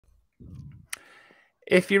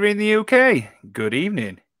If you're in the UK, good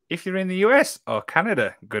evening. If you're in the US or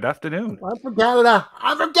Canada, good afternoon. I'm from Canada.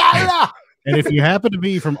 I'm from Canada. And if you happen to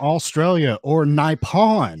be from Australia or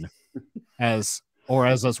Nippon, as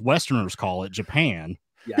us Westerners call it, Japan,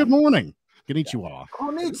 good morning. Konnichiwa.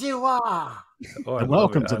 Konnichiwa. And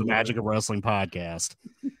welcome to the Magic of Wrestling podcast.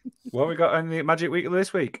 What we got on the Magic Weekly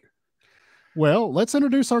this week? Well, let's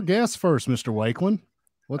introduce our guest first, Mr. Wakeland.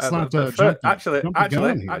 Let's not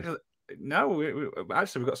no, we've got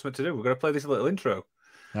something to do. We're going to play this little intro.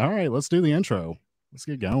 All right, let's do the intro. Let's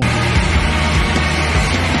get going.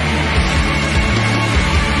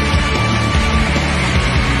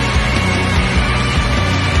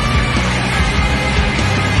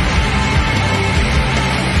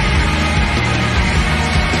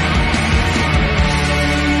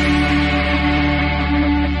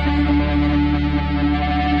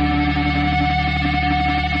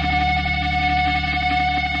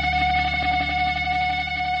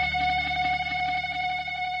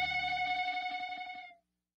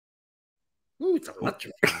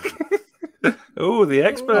 Oh, the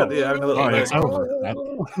expert. It's over.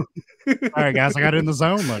 All right, guys, I got in the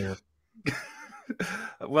zone later.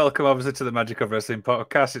 Welcome, obviously, to the Magic of Wrestling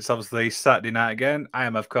podcast. It's obviously Saturday night again. I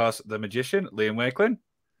am, of course, the magician, Liam Wakeland.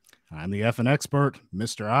 I'm the effing expert,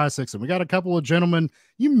 Mr. Eyesiks, and we got a couple of gentlemen.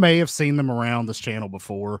 You may have seen them around this channel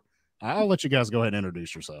before. I'll let you guys go ahead and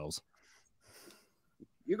introduce yourselves.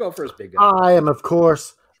 You go first, big guy. I am, of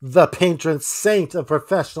course, the patron saint of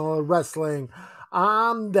professional wrestling.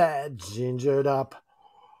 I'm that gingered up,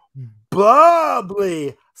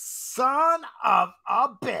 bubbly son of a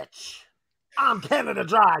bitch. I'm Canada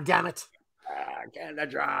Dry, damn it. Canada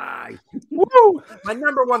Dry. Woo! My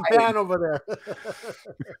number one fan over there.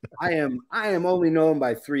 I am only known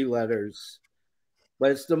by 3 letters,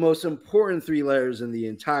 but it's the most important 3 letters in the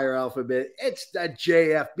entire alphabet. It's the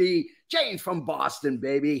JFB, James from Boston,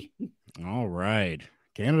 baby. All right.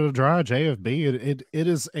 Canada Dry, JFB. It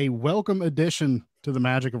is a welcome addition to the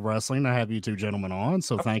Magic of Wrestling to have you two gentlemen on,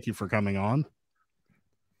 so thank you for coming on.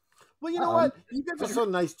 Well, you know what? You guys are so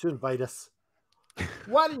nice to invite us.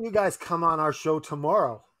 Why don't you guys come on our show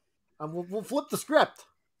tomorrow? And we'll flip the script.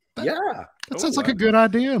 That sounds like a good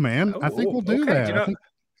idea, man. I think we'll do that. I think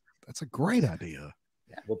that's a great idea.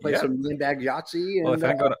 Yeah, we'll play some million bag Yahtzee. And, well, if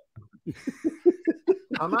I got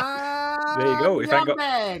come on. There you go. If I got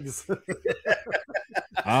bags.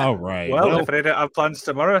 All right. Well, if I don't have plans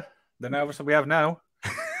tomorrow, then obviously we have now.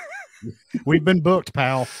 We've been booked,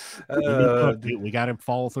 pal. We got to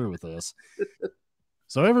follow through with this.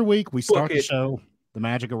 So every week we start the show, the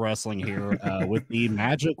Magic of Wrestling here, with the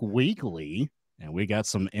Magic Weekly, and we got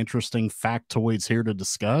some interesting factoids here to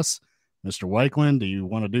discuss. Mr. Wakeland, do you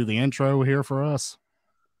want to do the intro here for us?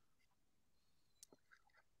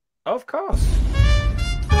 Of course.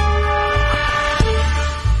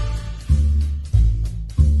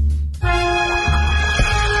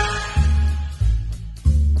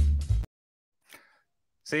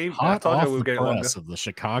 See, I told you we would get longer. Of the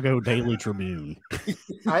Chicago Daily Tribune.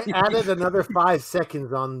 I added another 5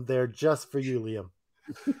 seconds on there just for you, Liam.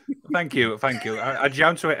 Thank you. I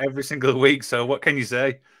jam to it every single week, so what can you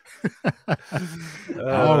say?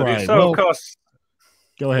 All right. So, of course,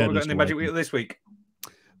 go ahead. What we got in the Magic Weekly this week?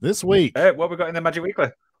 What we got in the Magic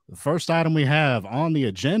Weekly? The first item we have on the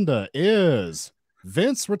agenda is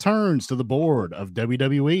Vince returns to the board of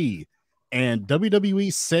WWE. And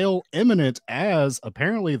WWE sale imminent, as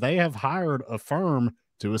apparently they have hired a firm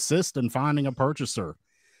to assist in finding a purchaser.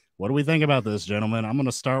 What do we think about this, gentlemen? I'm going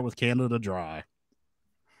to start with Canada Dry.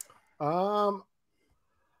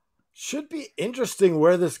 Should be interesting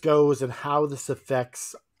where this goes and how this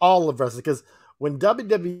affects all of wrestling. Because when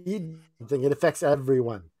WWE thing, it affects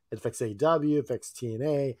everyone. It affects AEW, it affects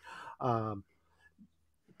TNA.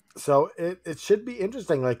 So it should be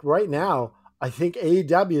interesting. Like right now, I think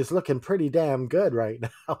AEW is looking pretty damn good right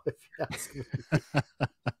now, if you ask me.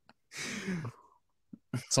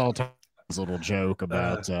 It's all a little joke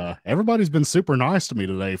about everybody's been super nice to me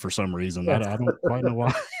today for some reason. I don't quite know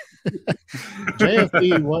why.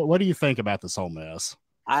 JFB, what do you think about this whole mess?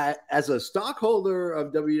 As a stockholder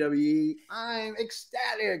of WWE, I'm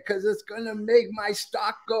ecstatic because it's going to make my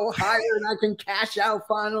stock go higher and I can cash out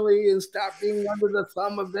finally and stop being under the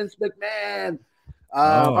thumb of Vince McMahon.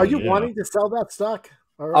 Are you wanting to sell that stock?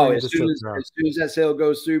 As soon as that sale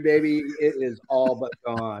goes through, baby, it is all but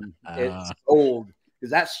gone. It's sold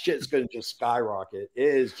because that shit's going to just skyrocket. It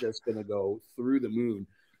is just going to go through the moon.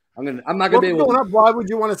 I'm not going to be able to. Why would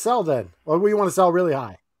you want to sell then? Or would you want to sell really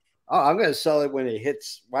high? Oh, I'm going to sell it when it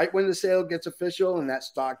hits right when the sale gets official and that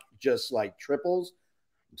stock just like triples.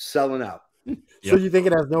 I'm selling out. So you think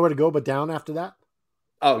it has nowhere to go but down after that?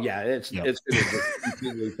 Oh yeah, it's going to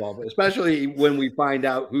completely fall, especially when we find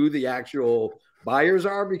out who the actual buyers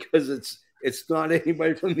are, because it's not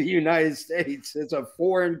anybody from the United States. It's a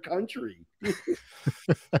foreign country.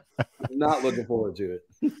 Not looking forward to it.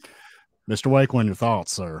 Mr. Wakeland, your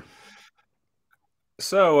thoughts, sir?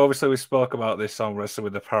 So obviously we spoke about this on Wrestling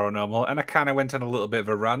with the Paranormal, and I kind of went on a little bit of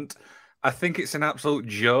a rant. I think it's an absolute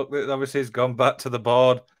joke that obviously has gone back to the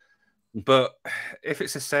board. But if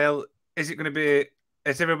it's a sale, is everybody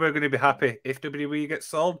going to be happy if WWE gets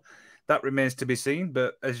sold? That remains to be seen.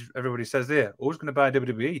 But as everybody says there, who's going to buy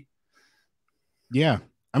WWE? Yeah.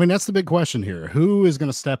 I mean, that's the big question here. Who is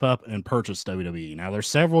going to step up and purchase WWE? Now, there's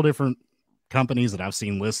several different companies that I've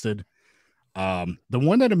seen listed. The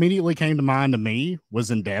one that immediately came to mind to me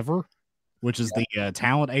was Endeavor, which is the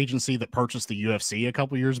talent agency that purchased the UFC a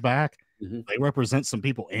couple years back. Mm-hmm. They represent some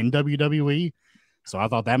people in WWE. So I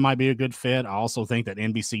thought that might be a good fit. I also think that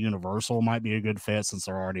NBC Universal might be a good fit since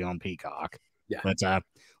they're already on Peacock. Yeah. But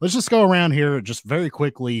let's just go around here just very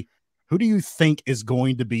quickly. Who do you think is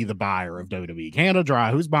going to be the buyer of WWE? Canada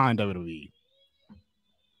Dry, who's buying WWE?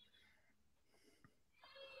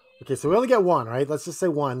 Okay, so we only get one, right? Let's just say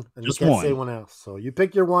one, and Just you can't one. say one else. So you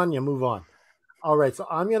pick your one, you move on. All right, so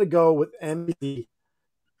I'm going to go with NBC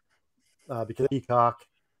because of Peacock,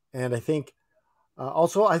 and I think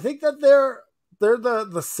I think that they're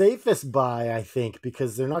the safest buy. I think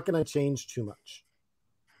because they're not going to change too much.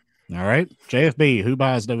 All right, JFB, who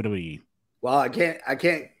buys WWE? Well, I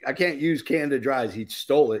can't use Canada Dries. He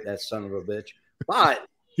stole it, that son of a bitch. But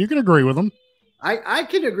You can agree with them. I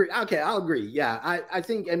can agree. Okay, I'll agree. Yeah, I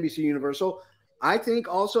think NBC Universal. I think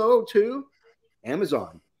also too,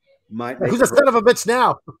 Amazon might. Who's a son of a bitch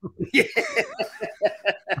now?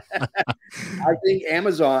 I think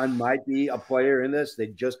Amazon might be a player in this. They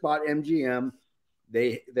just bought MGM.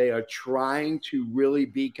 They are trying to really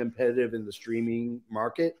be competitive in the streaming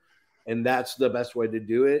market, and that's the best way to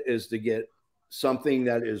do it, is to get something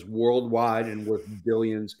that is worldwide and worth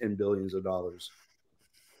billions and billions of dollars.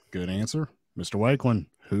 Good answer. Mr. Wakeland,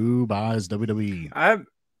 who buys WWE? I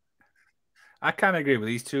kind of agree with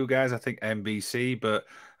these two guys. I think NBC, but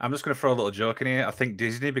I'm just going to throw a little joke in here. I think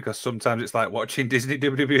Disney, because sometimes it's like watching Disney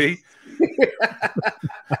WWE.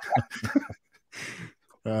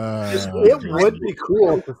 It would be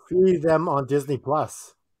cool to see them on Disney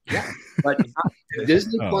Plus. Yeah, but if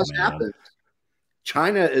Disney Plus happens,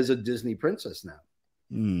 China is a Disney princess now.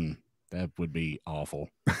 That would be awful.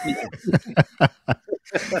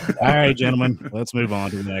 All right, gentlemen, let's move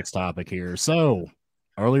on to the next topic here. So,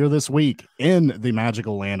 earlier this week in the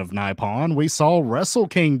magical land of Nippon, we saw Wrestle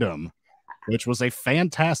Kingdom, which was a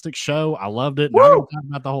fantastic show. I loved it. Not going to talk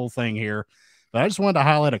about the whole thing here, but I just wanted to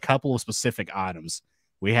highlight a couple of specific items.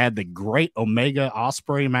 We had the great Omega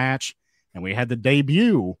Ospreay match, and we had the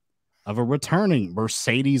debut of a returning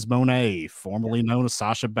Mercedes Moné, formerly known as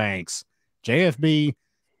Sasha Banks. JFB,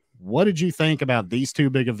 what did you think about these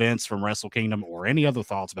two big events from Wrestle Kingdom, or any other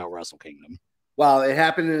thoughts about Wrestle Kingdom? Well, it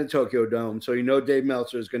happened in the Tokyo Dome, so you know Dave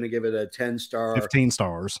Meltzer is going to give it a 10-star. 15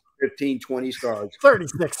 stars. 15, 20 stars.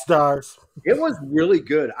 36 stars. It was really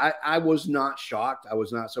good. I was not shocked. I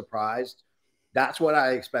was not surprised. That's what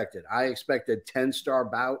I expected. I expected 10-star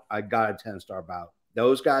bout. I got a 10-star bout.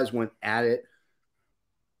 Those guys went at it,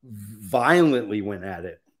 violently went at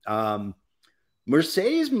it.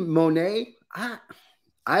 Mercedes Moné,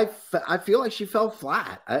 I feel like she fell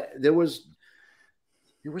flat. There was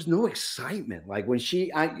no excitement. Like when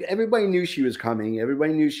everybody knew she was coming.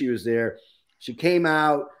 Everybody knew she was there. She came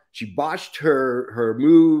out. She botched her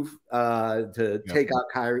move to take out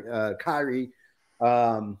Kairi,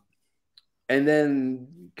 and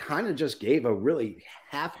then kind of just gave a really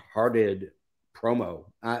half-hearted promo.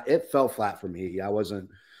 It fell flat for me. I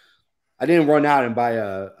didn't run out and buy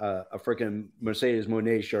a freaking Mercedes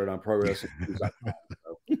Moné shirt on Pro Wrestling.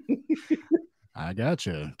 I got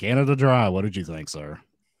you. Canada Dry, what did you think, sir?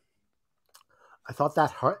 I thought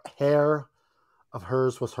that hair of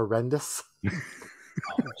hers was horrendous.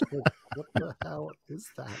 What the hell is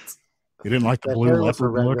that? You didn't like the blue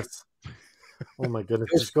leopard look? Oh my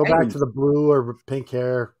goodness! Just go back to the blue or pink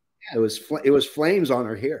hair. Yeah, it was flames on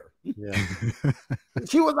her hair. Yeah,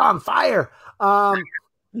 she was on fire. But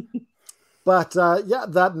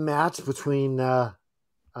that match between Omega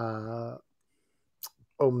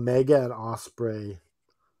and Ospreay,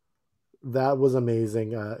 that was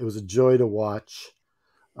amazing. It was a joy to watch.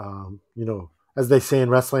 As they say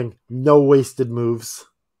in wrestling, no wasted moves.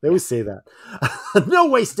 They always say that. No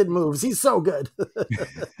wasted moves. He's so good.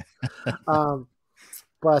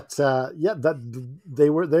 They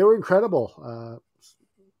were incredible.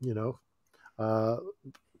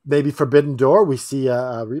 Maybe Forbidden Door, we see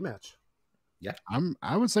a rematch. Yeah.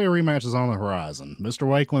 I would say a rematch is on the horizon. Mr.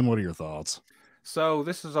 Wakeland, what are your thoughts? So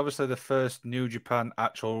this is obviously the first New Japan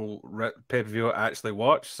actual pay-per-view I actually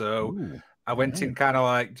watched. So I went in kind of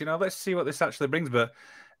like, let's see what this actually brings. But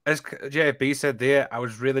as JFB said there, I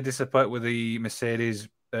was really disappointed with the Mercedes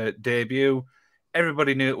debut.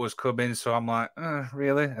 Everybody knew it was coming, so I'm like,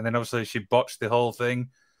 really? And then obviously she botched the whole thing.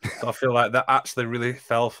 So I feel like that actually really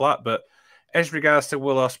fell flat. But as regards to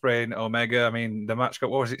Will Ospreay and Omega, I mean, the match got,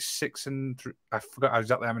 what was it, 6 and 3? I forgot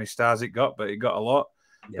exactly how many stars it got, but it got a lot.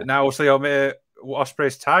 Yeah. But now obviously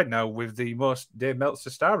Ospreay's tied now with the most Dave Meltzer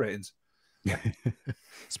star ratings.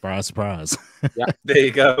 Surprise, surprise. Yeah, there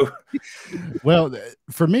you go. Well,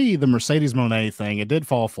 for me, the Mercedes Moné thing, it did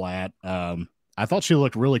fall flat. I thought she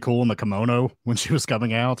looked really cool in the kimono when she was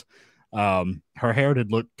coming out. Her hair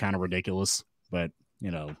did look kind of ridiculous, but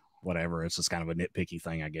whatever. It's just kind of a nitpicky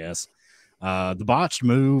thing, I guess. The botched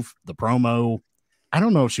move, the promo, I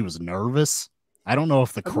don't know if she was nervous. I don't know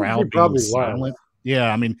if the crowd being silent.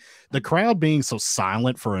 Yeah, I mean, the crowd being so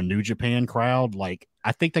silent for a New Japan crowd, like,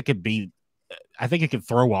 I think it could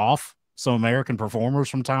throw off some American performers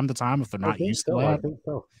from time to time if they're not used to that. I think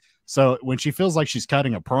so. So when she feels like she's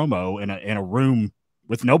cutting a promo in a room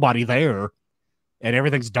with nobody there and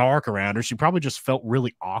everything's dark around her, she probably just felt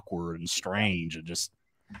really awkward and strange and just,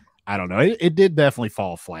 I don't know. It did definitely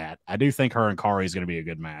fall flat. I do think her and Kari is going to be a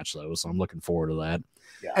good match, though, so I'm looking forward to that.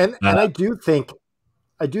 Yeah. And I do think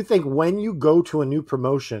when you go to a new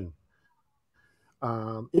promotion,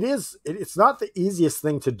 it's not the easiest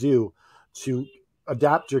thing to do to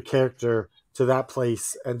adapt your character to that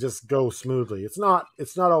place and just go smoothly. It's not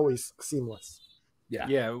always seamless.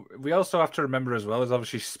 Yeah. We also have to remember as well, as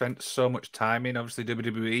obviously she spent so much time in obviously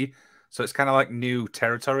WWE, so it's kind of like new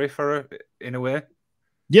territory for her in a way.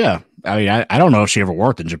 Yeah, I mean, I don't know if she ever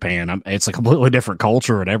worked in Japan. It's a completely different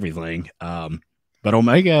culture and everything. But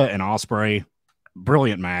Omega and Ospreay,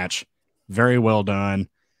 brilliant match, very well done.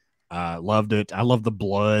 Loved it. I love the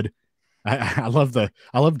blood. I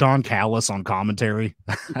love Don Callis on commentary.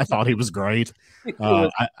 I thought he was great. I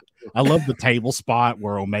love the table spot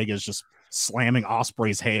where Omega's just slamming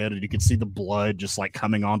Ospreay's head and you could see the blood just like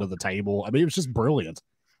coming onto the table. I mean, it was just brilliant.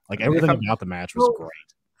 Like everything about the match was great.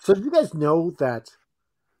 So do you guys know that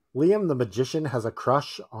Liam the Magician has a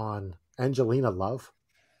crush on Angelina Love?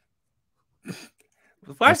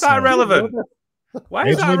 Why is that relevant? Why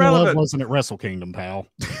is that relevant? Love wasn't at Wrestle Kingdom, pal.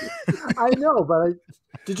 I know, but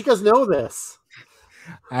did you guys know this?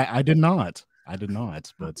 I did not.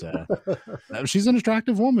 But she's an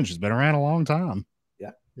attractive woman. She's been around a long time.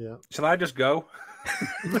 Yeah. Shall I just go?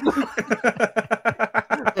 Hey,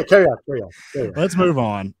 carry on. Let's move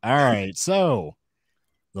on. All right. So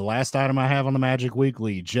the last item I have on the Magic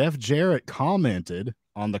Weekly, Jeff Jarrett commented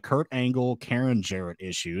on the Kurt Angle, Karen Jarrett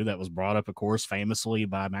issue that was brought up, of course, famously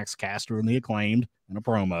by Max Caster and the Acclaimed in a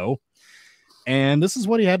promo. And this is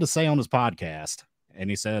what he had to say on his podcast. And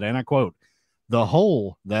he said, and I quote, "The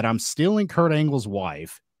whole that I'm stealing Kurt Angle's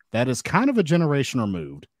wife, that is kind of a generation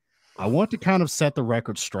removed. I want to kind of set the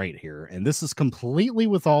record straight here, and this is completely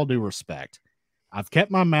with all due respect. I've kept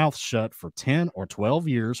my mouth shut for 10 or 12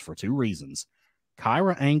 years for two reasons.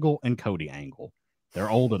 Kyra Angle and Cody Angle. They're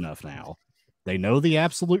old enough now. They know the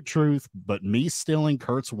absolute truth, but me stealing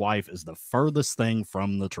Kurt's wife is the furthest thing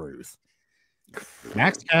from the truth."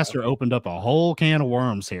 Max Caster opened up a whole can of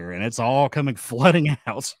worms here, and it's all coming flooding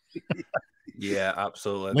out. Yeah,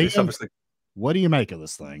 absolutely. Liam, what do you make of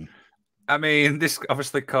this thing? I mean, this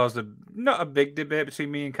obviously caused not a big debate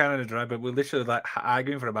between me and Canada Dry, but we're literally like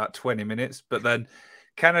arguing for about 20 minutes. But then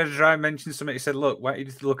Canada Dry mentioned something. He said, "Look, why don't you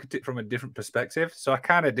just look at it from a different perspective?" So I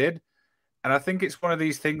kind of did. And I think it's one of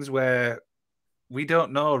these things where we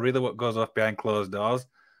don't know really what goes off behind closed doors.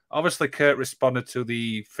 Obviously, Kurt responded to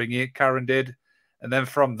the thingy Karen did. And then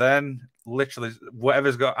from then, literally,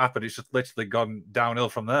 whatever's got happened, it's just literally gone downhill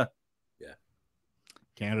from there. Yeah.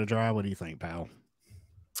 Canada Dry, what do you think, pal?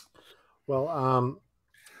 Well,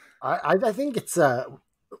 I think it's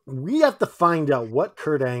we have to find out what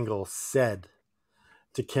Kurt Angle said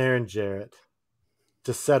to Karen Jarrett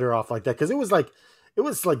to set her off like that, because it was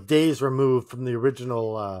like days removed from the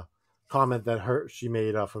original comment that she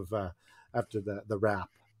made off of after the rap.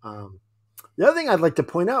 The other thing I'd like to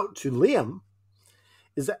point out to Liam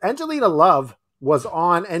is that Angelina Love was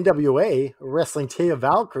on NWA wrestling Taya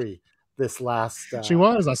Valkyrie this last. She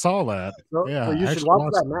was. I saw that. So you should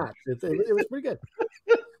watch that match. It was pretty good.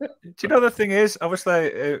 Do you know the thing is, obviously,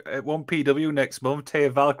 at 1PW next month,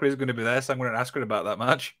 Taya Valkyrie is going to be there, so I'm going to ask her about that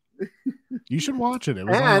match. You should watch it. It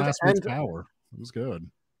was on last week's Power. It was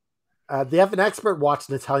good. The F1 Expert watched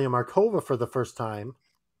Natalia Markova for the first time.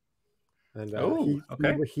 And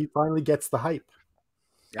he finally gets the hype.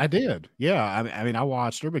 I did. Yeah. I mean, I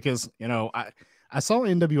watched her because, I saw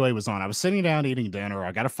NWA was on. I was sitting down eating dinner.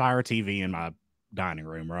 I got a Fire TV in my dining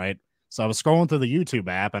room, right? So I was scrolling through the YouTube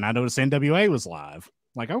app and I noticed NWA was live.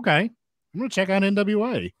 Like, okay, I'm going to check out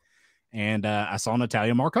NWA. And I saw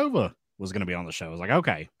Natalia Markova was going to be on the show. I was like,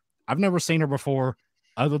 okay, I've never seen her before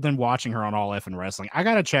other than watching her on All Effing Wrestling. I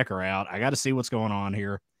got to check her out. I got to see what's going on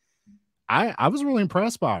here. I was really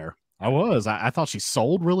impressed by her. I was. I thought she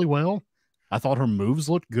sold really well. I thought her moves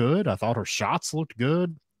looked good. I thought her shots looked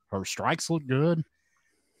good. Her strikes looked good.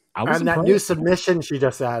 And that new submission she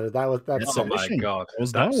just added. That's oh my God. It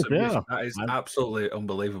was dope, yeah. That is absolutely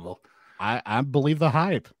unbelievable. I believe the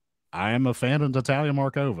hype. I am a fan of Natalia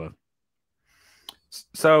Markova.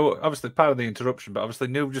 So, obviously, part of the interruption, but obviously,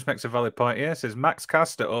 Noob just makes a valid point here. Says Max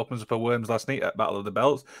Caster opens up a Worms last night at Battle of the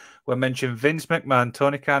Belts. When mentioned Vince McMahon,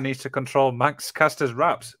 Tony Khan needs to control Max Caster's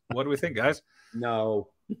raps. What do we think, guys? No.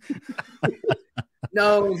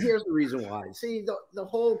 No, here's the reason why. See, the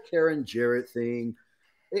whole Karen Jarrett thing,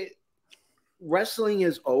 wrestling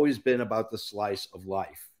has always been about the slice of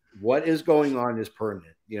life. What is going on is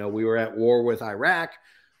permanent. We were at war with Iraq.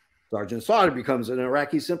 Sergeant Slaughter becomes an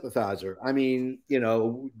Iraqi sympathizer. I mean,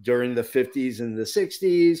 during the 50s and the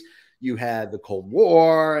 60s, you had the Cold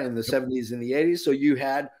War, and the 70s and the 80s. So you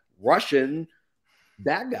had Russian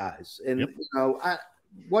bad guys. And,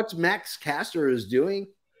 what Max Caster is doing,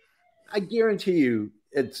 I guarantee you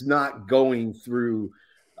it's not going through.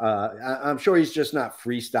 I'm sure he's just not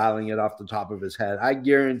freestyling it off the top of his head. I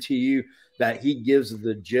guarantee you that he gives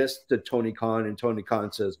the gist to Tony Khan, and Tony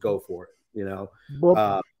Khan says, go for it,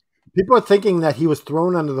 Well, people are thinking that he was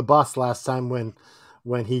thrown under the bus last time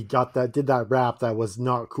when he did that rap that was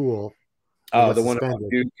not cool. Oh, the one about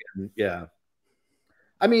Duke, yeah.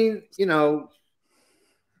 I mean,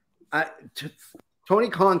 Tony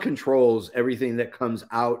Khan controls everything that comes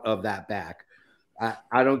out of that back.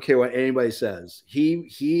 I don't care what anybody says. He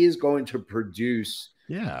is going to produce.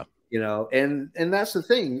 Yeah. And that's the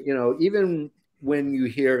thing. Even when you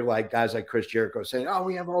hear like guys like Chris Jericho saying, "Oh,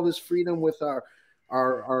 we have all this freedom with our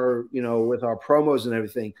with our promos and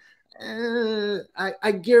everything,"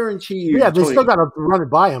 I guarantee you. Yeah, they still got to run it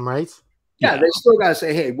by him, right? Yeah, they still got to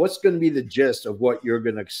say, "Hey, what's going to be the gist of what you're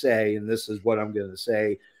going to say?" And this is what I'm going to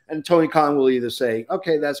say. And Tony Khan will either say,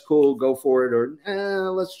 "Okay, that's cool, go for it," or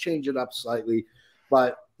let's change it up slightly.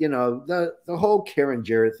 But the whole Karen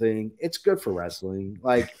Jarrett thing, it's good for wrestling.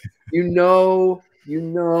 Like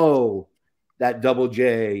that Double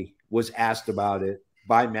J was asked about it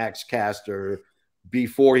by Max Caster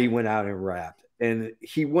before he went out and rapped, and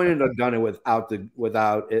he wouldn't have done it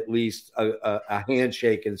without at least a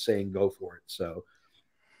handshake and saying go for it. So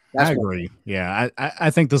I agree. Yeah,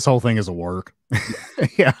 I think this whole thing is a work.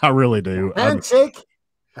 Yeah, I really do. Handshake.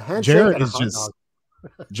 Jarrett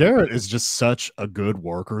is just such a good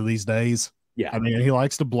worker these days. Yeah, I mean, he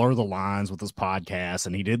likes to blur the lines with his podcast,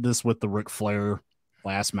 and he did this with the Ric Flair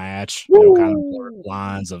last match. Kind of blurred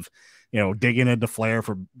lines of digging into Flair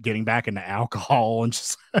for getting back into alcohol, and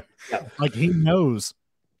just like he knows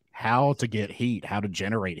how to get heat, how to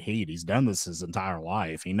generate heat. He's done this his entire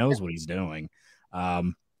life. He knows what he's doing.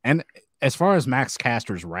 And as far as Max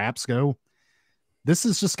Caster's raps go, this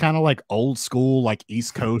is just kind of like old school, like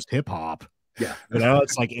East Coast hip hop. Yeah.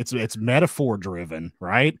 It's like it's metaphor driven,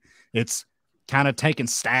 right? It's kind of taking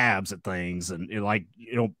stabs at things and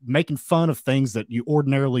making fun of things that you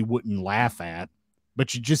ordinarily wouldn't laugh at,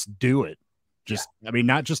 but you just do it. I mean,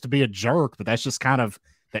 not just to be a jerk, but that's just kind of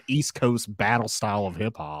the East Coast battle style of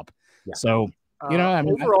hip hop. Yeah. So, I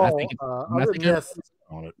mean, overall, I think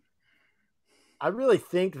on it. I really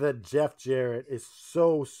think that Jeff Jarrett is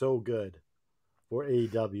so good for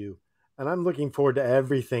AEW, and I'm looking forward to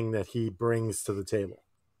everything that he brings to the table.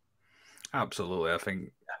 Absolutely. I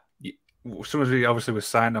think as soon as he obviously was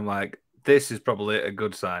signed, I'm like, this is probably a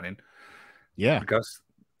good signing. Yeah. Because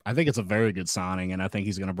I think it's a very good signing, and I think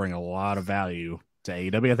he's going to bring a lot of value to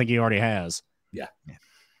AEW. I think he already has. Yeah.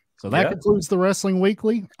 So that concludes the Wrestling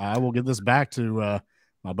Weekly. I will give this back to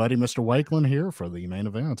my buddy, Mr. Wakeland, here for the main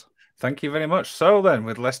event. Thank you very much. So then,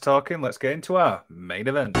 with less talking, let's get into our main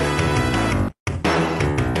event.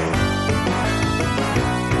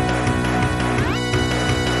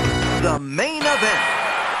 The main event.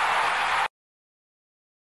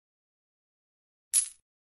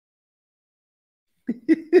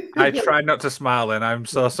 I tried not to smile, and I'm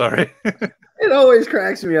so sorry. It always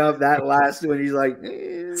cracks me up, that last when he's like,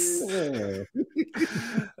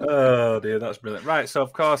 oh dear, that's brilliant. Right, so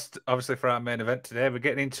of course, obviously for our main event today, we're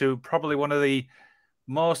getting into probably one of the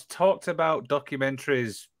most talked about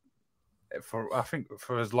documentaries for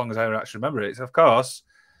as long as I actually remember it. It's, of course,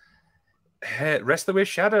 Wrestling with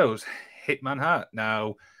Shadows, Hitman Hart.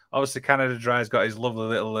 Now, obviously, Canada Dry's got his lovely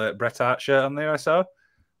little Bret Hart shirt on there, I saw.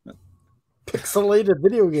 Pixelated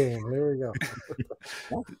video game. There we go.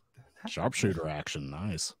 Sharpshooter action.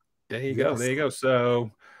 Nice. There you go. There you go.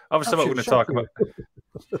 So, obviously, what we're going to talk about.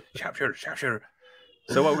 Sharpshooter.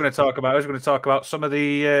 So, what we're going to talk about is we're going to talk about some of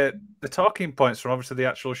the talking points from obviously the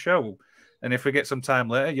actual show. And if we get some time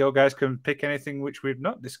later, you guys can pick anything which we've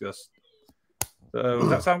not discussed. So, does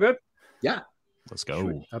that sound good? Yeah. Let's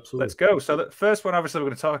go. Absolutely. Let's go. So, the first one, obviously, we're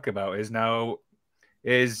going to talk about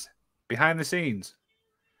is behind the scenes.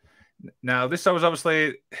 Now, this was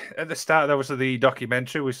obviously at the start of obviously the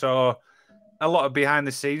documentary. We saw a lot of behind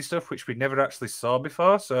the scenes stuff, which we never actually saw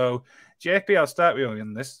before. So, JP, I'll start with you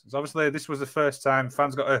on this. So obviously, this was the first time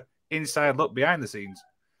fans got an inside look behind the scenes.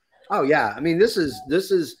 Oh yeah, I mean, this is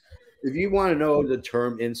if you want to know the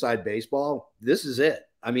term inside baseball, this is it.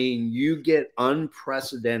 I mean, you get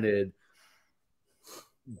unprecedented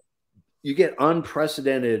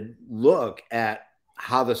look at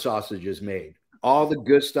how the sausage is made. All the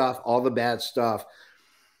good stuff, all the bad stuff.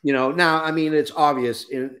 Now, I mean, it's obvious.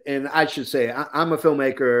 And I should say, I'm a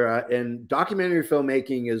filmmaker, and documentary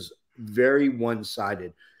filmmaking is very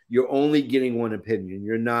one-sided. You're only getting one opinion.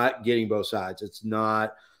 You're not getting both sides. It's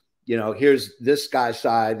not, here's this guy's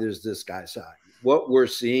side, there's this guy's side. What we're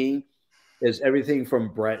seeing is everything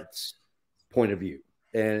from Bret's point of view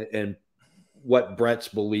and what Bret's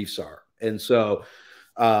beliefs are. And so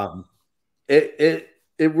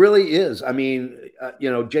it really is. I mean,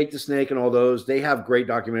 Jake the Snake and all those, they have great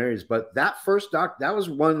documentaries, but that was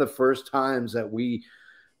one of the first times that we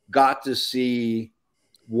got to see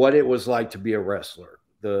what it was like to be a wrestler,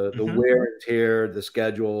 the wear and tear, the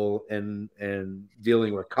schedule, and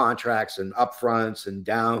dealing with contracts and upfronts and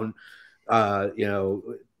down.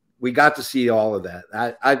 We got to see all of that.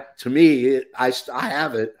 I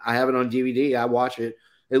have it. I have it on DVD. I watch it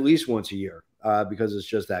at least once a year because it's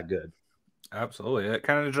just that good. Absolutely.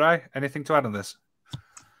 Canada Dry, anything to add on this?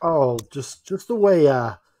 Oh, just the way,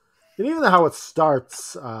 and even how it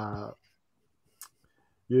starts,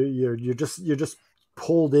 you're just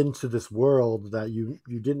pulled into this world that you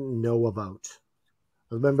didn't know about.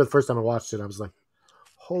 I remember the first time I watched it, I was like,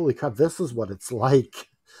 "Holy crap, this is what it's like."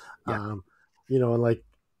 Yeah. And like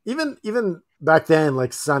even back then,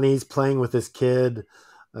 like Sonny's playing with his kid,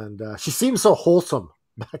 and she seems so wholesome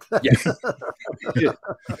back then. Yeah.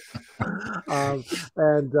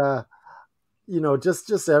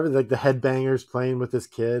 Just everything, like the headbangers playing with his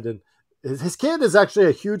kid, and his kid is actually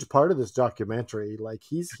a huge part of this documentary. Like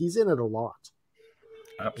he's in it a lot.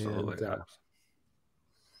 Absolutely. And,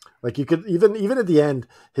 like you could even at the end,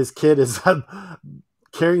 his kid is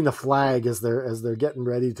carrying the flag as they're getting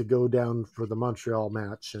ready to go down for the Montreal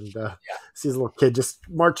match, and sees a little kid just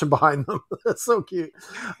marching behind them. That's so cute.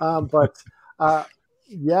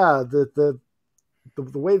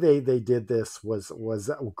 The way they did this was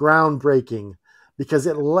groundbreaking, because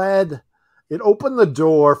it opened the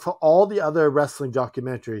door for all the other wrestling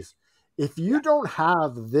documentaries. If you don't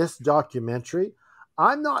have this documentary,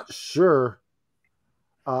 I'm not sure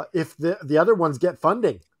if the other ones get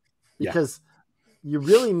funding, because you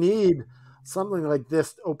really need something like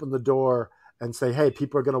this to open the door and say, hey,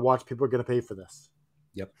 people are going to watch, people are going to pay for this.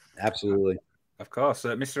 Yep, absolutely. Of course.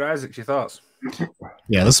 Mr. Eyesiks, your thoughts?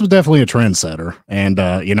 Yeah, this was definitely a trendsetter. And,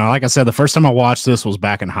 like I said, the first time I watched this was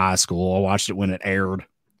back in high school. I watched it when it aired,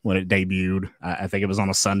 when it debuted. I think it was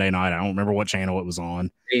on a Sunday night. I don't remember what channel it was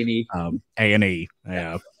on. A&E. A&E,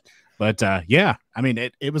 yeah. But, I mean,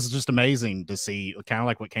 it was just amazing to see, kind of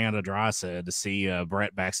like what Canada Dry said, to see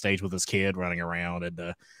Bret backstage with his kid running around.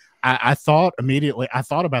 And I thought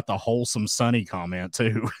about the wholesome Sonny comment,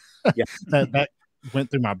 too. Yeah. that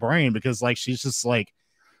went through my brain, because, like, she's just like,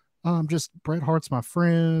 Bret Hart's my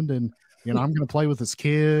friend, and I'm gonna play with his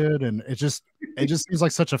kid, and it just seems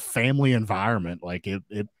like such a family environment. Like it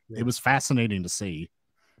was fascinating to see.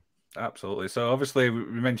 Absolutely. So obviously we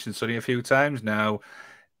mentioned Sonny a few times now.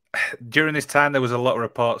 During this time, there was a lot of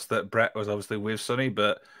reports that Bret was obviously with Sonny,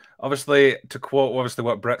 but obviously, to quote obviously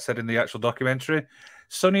what Bret said in the actual documentary,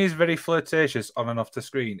 Sonny is very flirtatious on and off the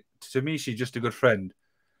screen. To me, she's just a good friend.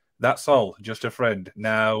 That's all, just a friend.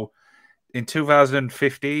 Now, in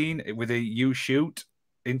 2015, with a You Shoot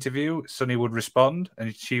interview, Sonny would respond,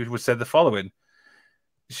 and she would say the following.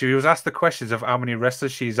 She was asked the questions of how many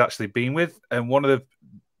wrestlers she's actually been with, and one of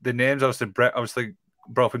the names, obviously, Bret obviously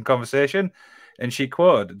brought up in conversation, and she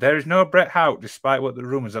quoted, "There is no Bret Hart, despite what the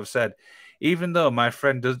rumors have said, even though my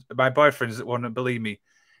boyfriend doesn't want to believe me."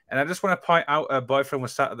 And I just want to point out her boyfriend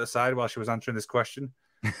was sat at the side while she was answering this question.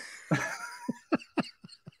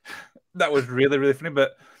 That was really, really funny.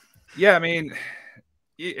 But yeah, I mean,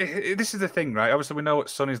 this is the thing, right? Obviously, we know what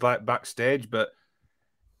Sonny's like backstage, but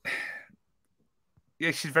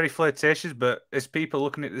yeah, she's very flirtatious. But is people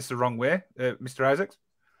looking at this the wrong way, Mr. Eyesiks?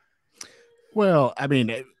 Well, I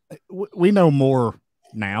mean, we know more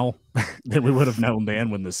now than we would have known then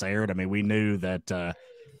when this aired. I mean, we knew that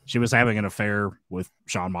she was having an affair with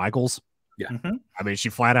Shawn Michaels. Yeah. Mm-hmm. I mean, she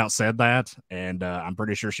flat out said that, and I'm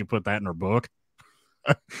pretty sure she put that in her book.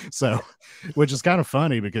 So, which is kind of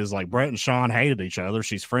funny because like Bret and Shawn hated each other.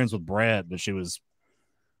 She's friends with Bret, but she was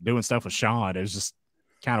doing stuff with Shawn. It was just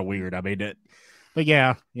kind of weird. I mean, but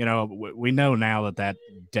yeah, you know, we know now that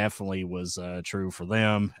definitely was true for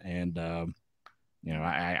them. And, you know,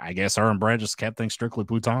 I guess her and Bret just kept things strictly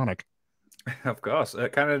platonic. Of course.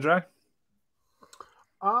 Canada Dry?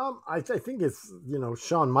 I think it's, you know,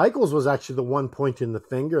 Shawn Michaels was actually the one pointing the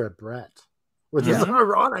finger at Bret, which is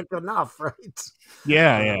ironic enough, right?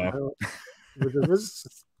 Yeah.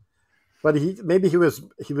 But he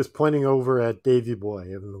was pointing over at Davey Boy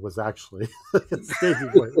and was actually Davey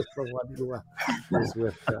Boy was the one who was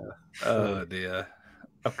with. Oh dear.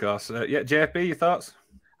 Of course. Yeah, JFB, your thoughts?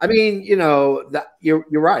 I mean, you know, that you're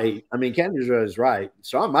right. I mean, Canada is right.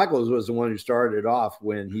 Shawn Michaels was the one who started it off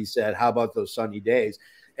when he said, "How about those sunny days?"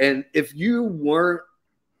 And if you weren't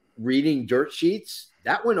reading dirt sheets,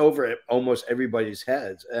 that went over at almost everybody's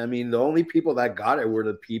heads. I mean, the only people that got it were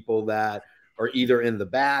the people that are either in the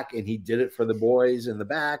back, and he did it for the boys in the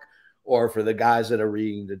back, or for the guys that are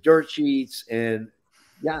reading the dirt sheets. And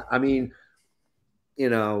yeah, I mean, you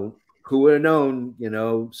know, who would have known, you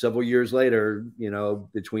know, several years later, you know,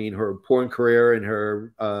 between her porn career and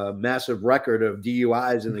her massive record of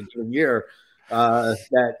DUIs in a given year,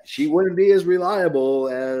 that she wouldn't be as reliable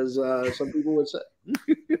as some people would say.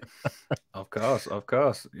 Of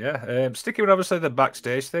course. Yeah. Sticking with obviously the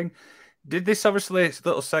backstage thing, did this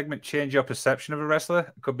little segment change your perception of a wrestler?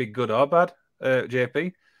 It could be good or bad,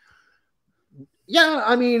 JP? Yeah,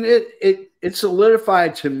 I mean, it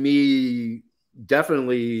solidified to me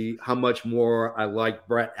definitely how much more I liked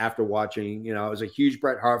Bret after watching. You know, I was a huge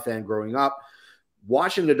Bret Hart fan growing up.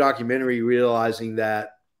 Watching the documentary, realizing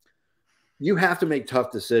that you have to make tough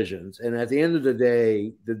decisions. And at the end of the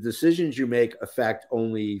day, the decisions you make affect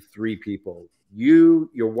only three people: you,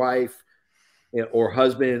 your wife, or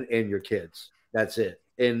husband, and your kids. That's it.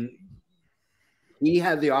 And he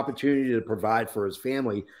had the opportunity to provide for his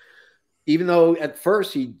family, even though at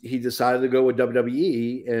first he decided to go with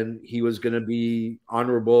WWE and he was going to be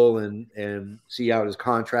honorable and see out his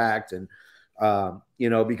contract. And, you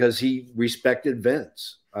know, because he respected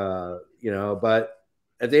Vince, you know, but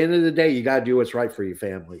at the end of the day, you got to do what's right for your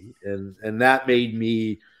family. And that made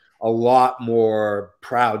me a lot more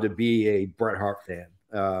proud to be a Bret Hart fan.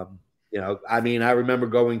 You know, I mean, I remember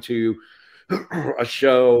going to a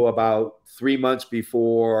show about 3 months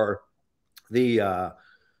before the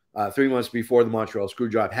 3 months before the Montreal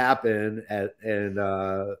Screwjob happened,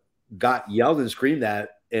 and got yelled and screamed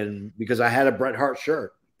at, and because I had a Bret Hart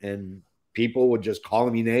shirt, and people would just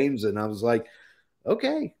calling me names, and I was like,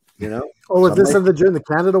 okay, you know. Oh, was this during the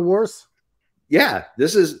Canada Wars? Yeah,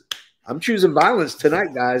 I'm choosing violence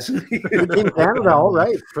tonight, guys. In Canada, all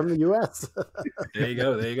right, from the U.S. There you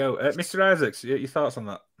go. Mr. Eyesiks, your thoughts on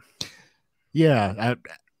that? Yeah,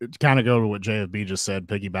 I kind of go to what JFB just said,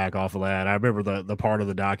 piggyback off of that. I remember the part of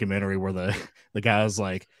the documentary where the guy's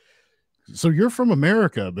like, so you're from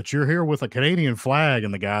America, but you're here with a Canadian flag.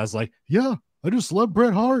 And the guy's like, yeah, I just love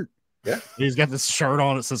Bret Hart. Yeah. He's got this shirt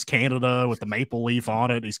on that says Canada with the maple leaf on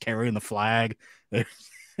it. He's carrying the flag.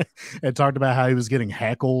 And talked about how he was getting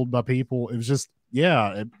heckled by people. It was just,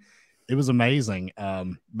 yeah, it was amazing.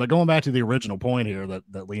 But going back to the original point here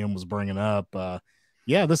that Liam was bringing up,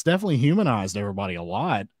 yeah, this definitely humanized everybody a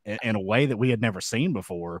lot in a way that we had never seen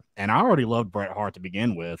before. And I already loved Bret Hart to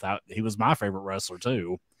begin with. He was my favorite wrestler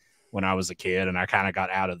too when I was a kid, and I kind of got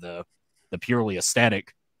out of the purely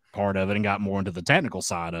aesthetic part of it and got more into the technical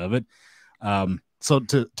side of it. So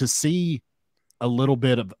to see a little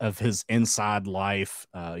bit of his inside life,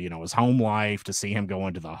 you know, his home life, to see him go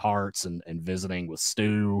into the Hearts and visiting with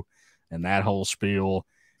Stu and that whole spiel,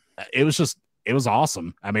 it was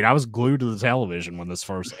awesome. I mean, I was glued to the television when this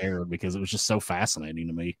first aired because it was just so fascinating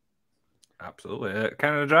to me. Absolutely.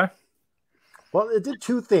 Canada Dry? Well, it did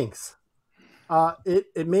two things.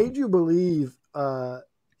 It made you believe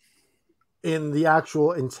in the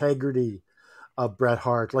actual integrity of Bret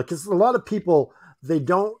Hart. Like, 'cause a lot of people, they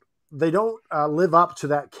don't live up to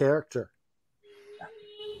that character.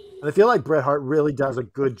 And I feel like Bret Hart really does a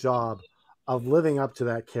good job of living up to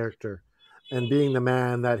that character and being the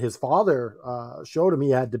man that his father showed him he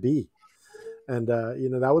had to be. And, you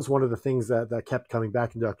know, that was one of the things that kept coming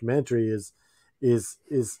back in the documentary is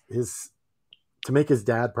his to make his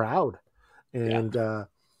dad proud. And the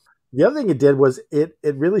other thing it did was it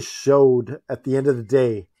really showed at the end of the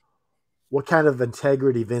day what kind of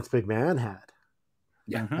integrity Vince McMahon had.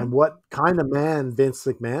 Yeah. And what kind of man Vince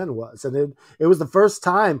McMahon was. And it was the first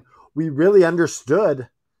time we really understood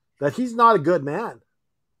that he's not a good man.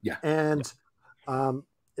 Yeah. And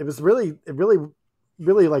it was really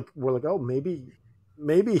like, we're like, oh,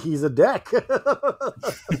 maybe he's a dick.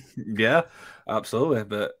 Yeah, absolutely.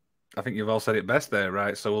 But I think you've all said it best there,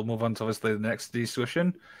 right? So we'll move on to obviously the next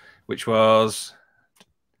discussion, which was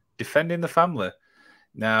defending the family.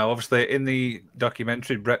 Now, obviously, in the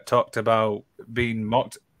documentary, Bret talked about being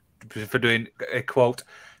mocked for doing a, quote,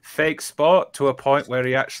 fake sport to a point where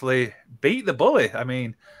he actually beat the bully. I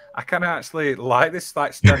mean, I kind of actually like this,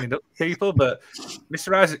 like standing up to people, but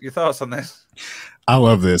Mr. Isaac, your thoughts on this? I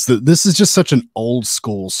love this. This is just such an old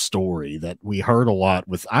school story that we heard a lot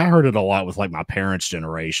with. I heard it a lot with like my parents'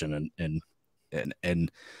 generation and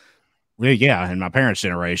yeah, in my parents'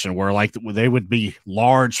 generation, where like they would be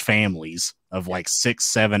large families of like 6,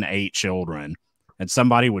 7, 8 children, and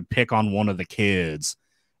somebody would pick on one of the kids,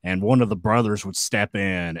 and one of the brothers would step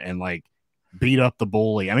in and like beat up the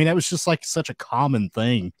bully. I mean, that was just like such a common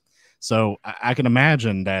thing. So I can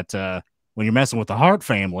imagine that when you're messing with the Hart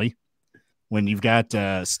family, when you've got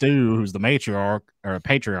Stu, who's the matriarch or a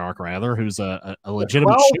patriarch rather, who's a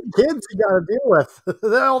legitimate kids you got to deal with.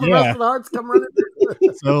 All the rest of the Harts come running.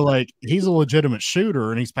 So like he's a legitimate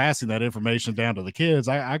shooter and he's passing that information down to the kids.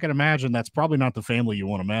 I can imagine that's probably not the family you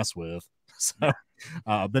want to mess with. So,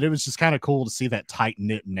 but it was just kind of cool to see that tight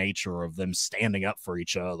knit nature of them standing up for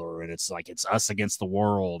each other. And it's like, it's us against the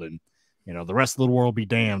world, and you know, the rest of the world be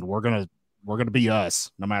damned. We're going to be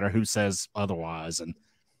us no matter who says otherwise. And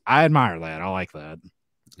I admire that. I like that.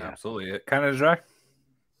 Absolutely. Kind of dry.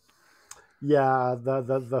 Yeah.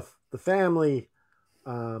 The family,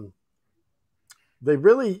 they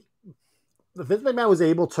really, Vince McMahon was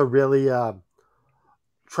able to really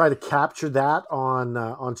try to capture that on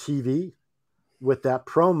TV with that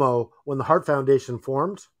promo when the Hart Foundation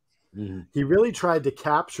formed. Mm-hmm. He really tried to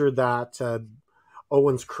capture that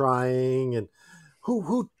Owen's crying and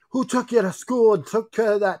who took you to school and took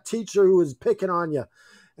that teacher who was picking on you,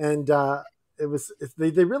 and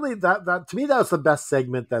they really that to me that was the best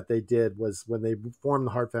segment that they did, was when they formed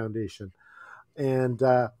the Hart Foundation. And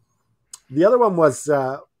the other one was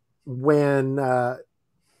when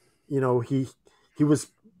he was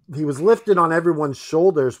lifted on everyone's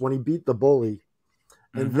shoulders when he beat the bully.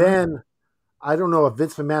 And then I don't know if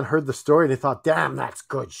Vince McMahon heard the story and he thought, damn, that's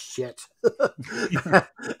good shit.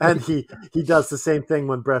 And he does the same thing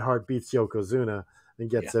when Bret Hart beats Yokozuna and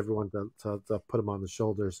gets everyone to put him on the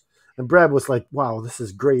shoulders. And Bret was like, wow, this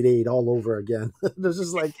is grade 8 all over again. This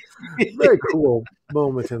is like a very cool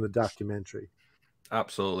moment in the documentary.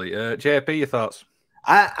 Absolutely. JP, your thoughts?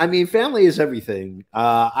 I mean, family is everything.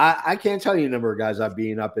 I can't tell you the number of guys I've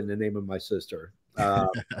beaten up in the name of my sister.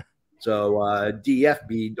 So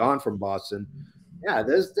DFB, Don from Boston. Yeah,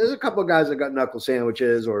 there's a couple of guys that got knuckle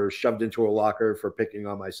sandwiches or shoved into a locker for picking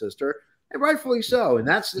on my sister, and rightfully so. And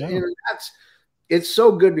it's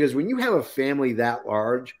so good, because when you have a family that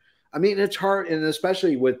large, I mean, it's hard, and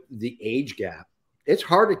especially with the age gap, it's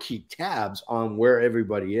hard to keep tabs on where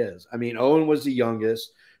everybody is. I mean, Owen was the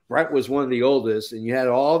youngest, Bret was one of the oldest, and you had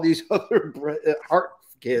all these other Hart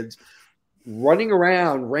kids running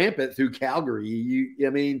around rampant through Calgary. I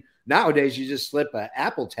mean, nowadays you just slip an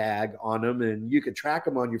Apple tag on them and you could track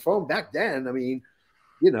them on your phone. Back then, I mean,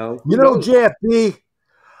 JFB,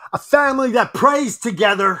 a family that prays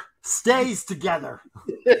together stays together.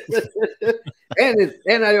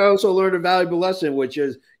 and I also learned a valuable lesson, which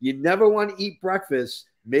is you never want to eat breakfast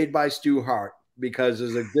made by Stu Hart, because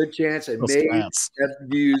there's a good chance it may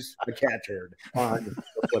use a cat turd on the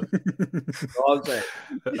flip. All I'm saying.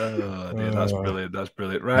 Oh, dude, that's brilliant. That's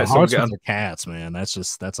brilliant. Right, so we're cats, man.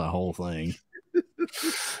 That's a whole thing.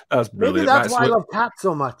 That's brilliant. Maybe that's why I love cats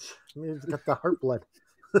so much. I mean, it's got the heart blood.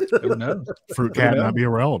 Who knows? Fruit cat might be a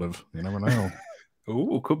relative. You never know.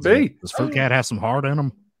 Ooh, could be. Does Fruit cat have some heart in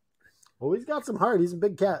him? Well, he's got some heart. He's a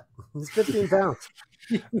big cat. He's 15 pounds.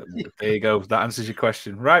 There you go. That answers your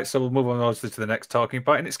question. Right, so we'll move on obviously to the next talking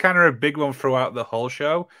point, and it's kind of a big one throughout the whole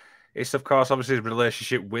show. It's, of course, obviously his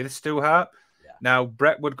relationship with Stu Hart. Yeah. Now,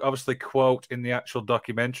 Bret would obviously quote in the actual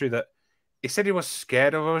documentary that he said he was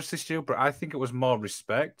scared of obviously Stu, but I think it was more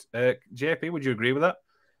respect. JP, would you agree with that?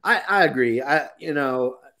 I agree. I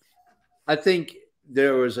think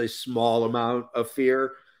there was a small amount of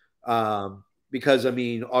fear, because, I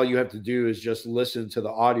mean, all you have to do is just listen to the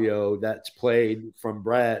audio that's played from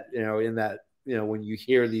Bret, in that, when you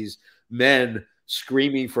hear these men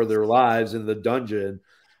screaming for their lives in the dungeon.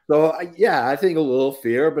 So, yeah, I think a little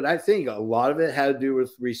fear, but I think a lot of it had to do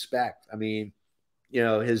with respect. I mean, you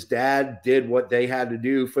know, his dad did what they had to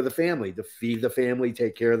do for the family, to feed the family,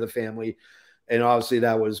 take care of the family. And obviously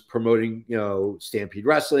that was promoting, you know, Stampede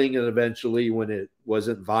Wrestling, and eventually when it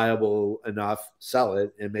wasn't viable enough, sell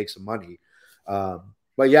it and make some money.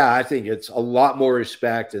 But yeah, I think it's a lot more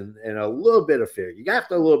respect and a little bit of fear. You got to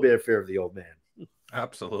have a little bit of fear of the old man.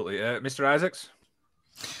 Absolutely. Mr. Eyesiks?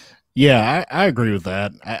 Yeah, I agree with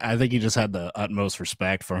that. I think he just had the utmost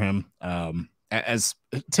respect for him. As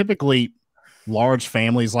typically large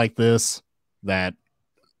families like this that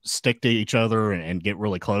stick to each other and get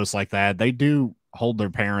really close like that, they do hold their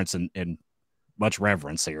parents in much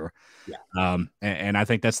reverence here. Yeah. And I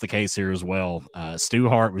think that's the case here as well. Stu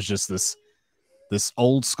Hart was just this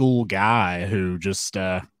old school guy who just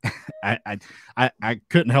I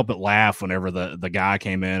couldn't help but laugh whenever the guy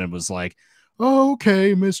came in and was like, "Oh,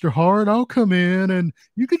 okay, Mr. Hart, I'll come in and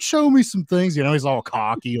you could show me some things." You know, he's all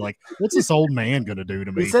cocky, like, what's this old man gonna do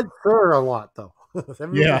to me? He said "sir" a lot though.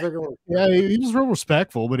 Yeah, he was real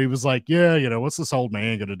respectful, but he was like, "Yeah, you know, what's this old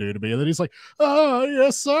man gonna do to me?" And then he's like, "Oh,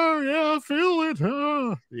 yes, sir, yeah, I feel it."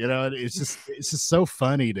 You know, it's just so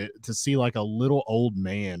funny to see like a little old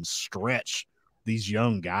man stretch these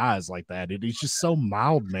young guys like that. He's just so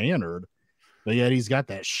mild mannered, but yet he's got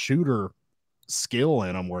that shooter skill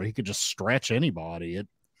in him where he could just stretch anybody.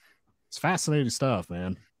 It's fascinating stuff,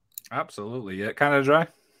 man. Absolutely. Yeah, kind of dry.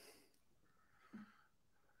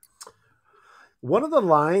 One of the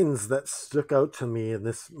lines that stuck out to me in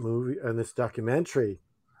this movie and this documentary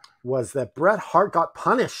was that Bret Hart got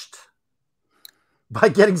punished by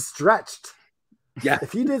getting stretched. Yeah.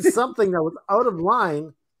 If you did something that was out of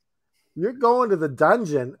line, you're going to the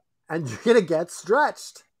dungeon and you're going to get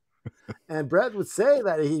stretched. And Bret would say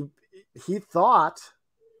that he thought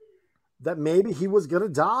that maybe he was going to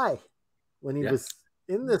die when he was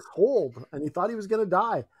in this hold, and he thought he was going to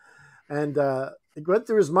die. And it went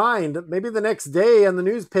through his mind, maybe the next day in the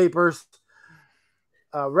newspapers,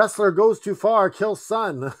 wrestler goes too far, kills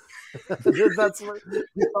son. That's what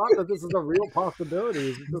he thought, that this is a real possibility.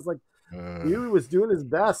 It's just like he was doing his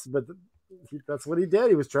best, but that's what he did.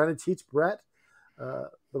 He was trying to teach Bret the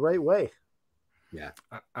right way. Yeah,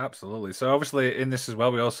 absolutely. So obviously in this as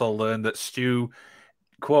well, we also learned that Stu,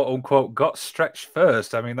 quote unquote, got stretched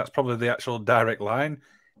first. I mean, that's probably the actual direct line.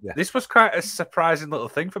 Yeah. This was quite a surprising little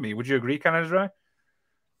thing for me. Would you agree, Canada?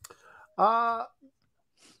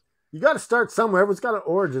 You got to start somewhere. Everyone's got an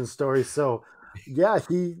origin story. So yeah,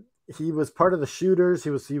 he was part of the shooters. He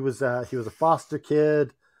was a foster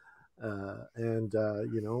kid, and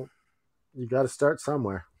you know, you got to start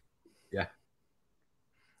somewhere. Yeah,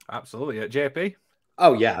 absolutely. JP.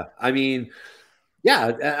 Oh yeah, I mean,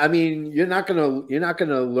 yeah, I mean, you're not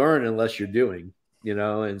gonna learn unless you're doing, you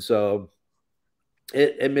know, and so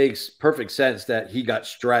it makes perfect sense that he got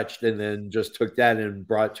stretched and then just took that and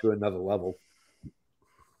brought it to another level.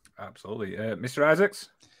 Absolutely, Mr. Eyesiks.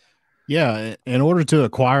 Yeah, in order to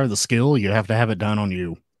acquire the skill, you have to have it done on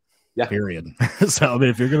you. Yeah. Period. So I mean,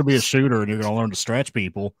 if you're going to be a shooter and you're going to learn to stretch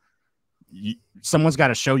people, someone's got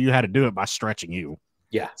to show you how to do it by stretching you.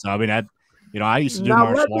 Yeah. So I mean, I used to do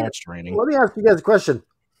martial arts training. Let me ask you guys a question: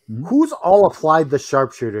 Who's all applied the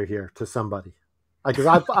sharpshooter here to somebody? Because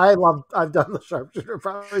I've done the sharpshooter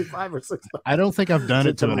probably 5 or 6 times. I don't think I've done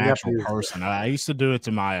it to an actual person. I used to do it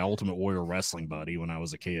to my Ultimate Warrior wrestling buddy when I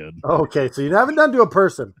was a kid. Okay, so you haven't done to a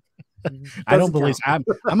person. I don't believe I'm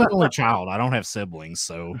an only child. I don't have siblings,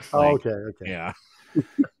 so like, okay. Yeah.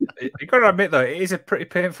 You got to admit though, it is a pretty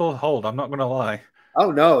painful hold. I'm not going to lie.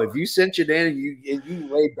 Oh no! If you cinch it in and you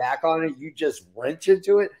lay back on it, you just wrench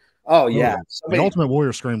into it. Oh yeah, the Ultimate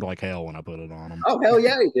Warrior screamed like hell when I put it on him. Oh hell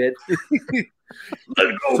yeah, he did.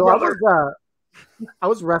 Let's go, so brother. I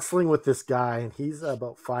was wrestling with this guy, and he's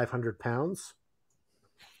about 500 pounds.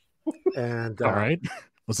 And all right,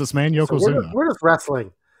 was this man Yokozuna? So we're just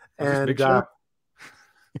wrestling, and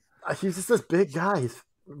he's just this big guy. He's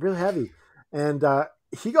really heavy, and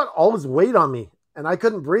he got all his weight on me, and I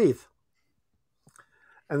couldn't breathe.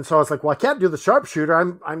 And so I was like, well, I can't do the sharpshooter.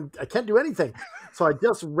 I can't do anything. So I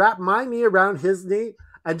just wrap my knee around his knee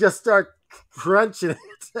and just start crunching it.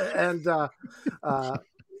 And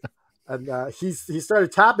he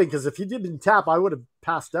started tapping, because if he didn't tap, I would have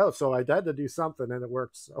passed out. So I had to do something, and it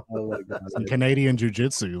worked. So some Canadian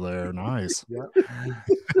jiu-jitsu there, nice. Yeah.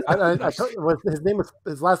 I told you,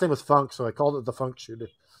 his last name was Funk, so I called it the Funk Shooter.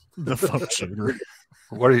 The Funk Shooter.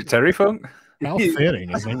 What is it, Terry Funk? How fitting.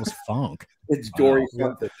 His name was Funk. It's Dory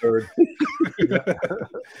Funk the third.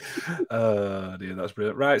 Dear, that's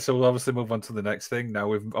brilliant. Right, so we'll obviously move on to the next thing. Now,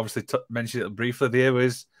 we've obviously mentioned it briefly. There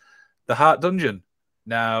is the Hart Dungeon.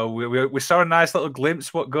 Now, we saw a nice little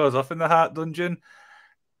glimpse what goes off in the Hart Dungeon.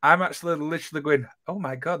 I'm actually literally going, oh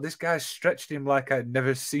my God, this guy stretched him like I'd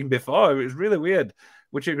never seen before. It was really weird.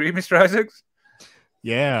 Would you agree, Mr. Eyesiks?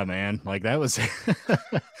 Yeah, man. Like that was,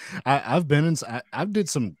 I've did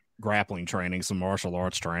some grappling training, some martial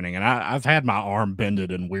arts training, and I've had my arm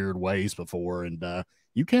bended in weird ways before. And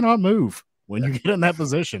you cannot move when you get in that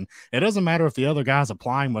position. It doesn't matter if the other guy's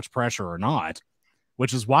applying much pressure or not,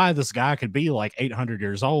 which is why this guy could be like 800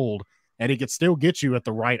 years old and he could still get you at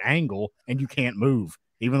the right angle and you can't move,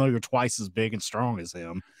 even though you're twice as big and strong as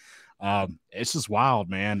him. It's just wild,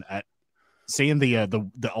 man. Seeing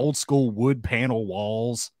the old school wood panel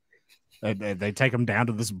walls, they take them down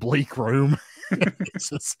to this bleak room. It's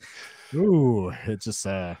just,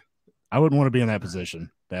 I wouldn't want to be in that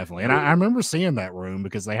position, definitely. And I remember seeing that room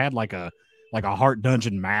because they had like a Hart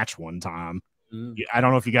Dungeon match one time. I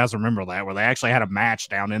don't know if you guys remember that, where they actually had a match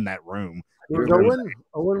down in that room.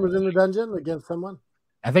 Owen was in the dungeon against someone.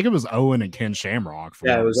 I think it was Owen and Ken Shamrock.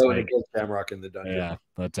 Yeah, it was Owen and Ken Shamrock in the dungeon. Yeah,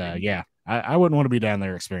 but I wouldn't want to be down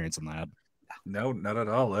there experiencing that. No, not at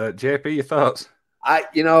all. JP, your thoughts?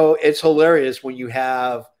 It's hilarious when you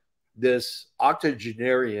have this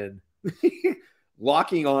octogenarian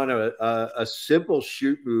locking on a simple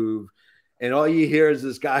shoot move, and all you hear is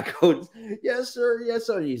this guy going, "Yes, sir, yes,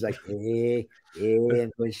 sir." And he's like, "Hey,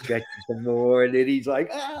 and going to stretch some more," and then he's like,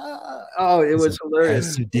 "Ah!" Oh, it was hilarious.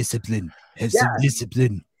 Has some discipline. Some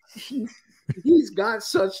discipline. He's got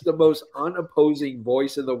such the most unopposing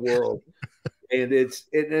voice in the world. And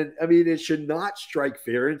it should not strike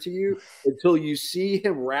fear into you until you see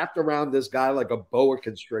him wrapped around this guy like a boa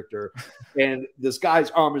constrictor. And this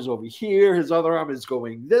guy's arm is over here. His other arm is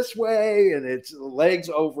going this way. And its legs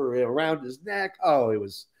over around his neck. Oh, it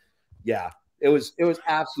was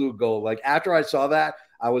absolute gold. Like after I saw that,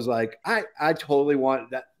 I was like, I totally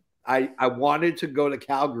wanted that. I wanted to go to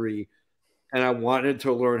Calgary and I wanted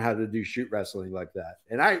to learn how to do shoot wrestling like that.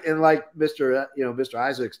 And like Mr.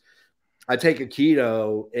 Eyesiks, I take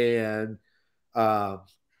Aikido, and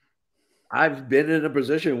I've been in a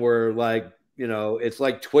position where, it's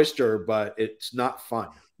like Twister, but it's not fun.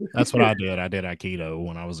 That's what I did. I did Aikido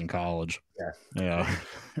when I was in college. Yeah.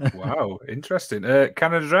 Wow, interesting.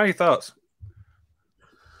 Canada Dry, your thoughts?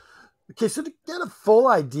 Okay, so to get a full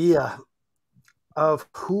idea of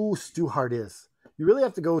who Stu Hart is, you really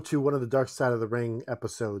have to go to one of the Dark Side of the Ring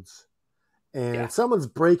episodes, and someone's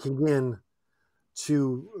breaking in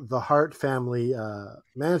to the Hart family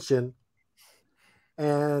mansion,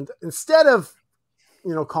 and instead of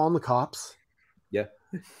calling the cops,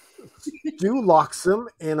 Stu locks him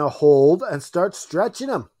in a hold and starts stretching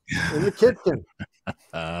him in the kitchen.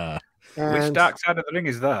 Which Dark Side of the Ring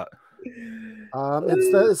is that?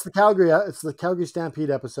 It's the Calgary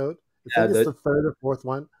Stampede episode. I think it's the third or fourth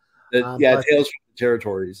one. Tales from the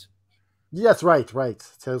Territories. Yes, right.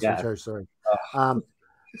 Tales from the Territories. Sorry.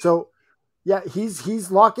 So. Yeah, he's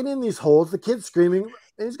locking in these holes. The kid's screaming,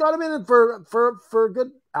 and he's got him in for a good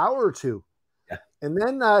hour or two. Yeah. And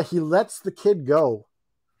then he lets the kid go.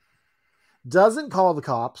 Doesn't call the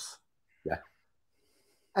cops. Yeah.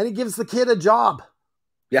 And he gives the kid a job.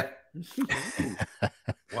 Yeah.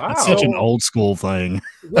 Wow. That's such an old school thing.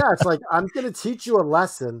 Yeah, it's like, I'm going to teach you a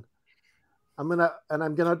lesson. I'm going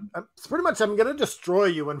to destroy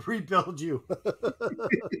you and rebuild you.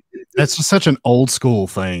 That's just such an old school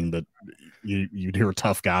thing that you'd hear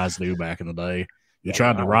tough guys do back in the day. You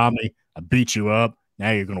tried to rob me, I beat you up. Now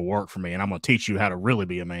you're going to work for me, and I'm going to teach you how to really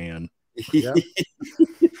be a man. Yeah.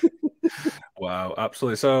 Wow,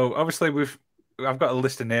 absolutely. So obviously I've got a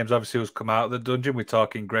list of names obviously who's come out of the dungeon. We're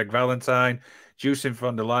talking Greg Valentine, Justin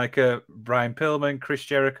von der Leica, Brian Pillman, Chris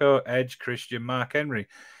Jericho, Edge, Christian, Mark Henry.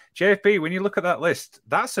 JP, when you look at that list,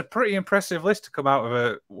 that's a pretty impressive list to come out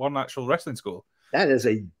of one actual wrestling school. That is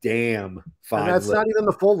a damn fine and that's list. not even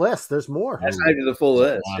the full list. There's more. That's not even the full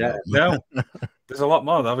list. Wow. Yeah. No, there's a lot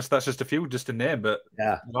more. Obviously, that's just a few, just to name. But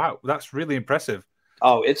wow, that's really impressive.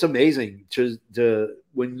 Oh, it's amazing to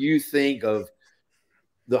when you think of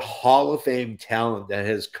the Hall of Fame talent that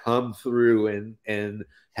has come through and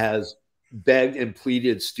has begged and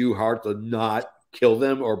pleaded Stu Hart to not kill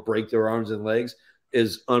them or break their arms and legs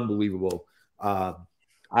is unbelievable.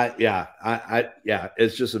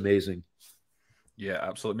 It's just amazing. Yeah,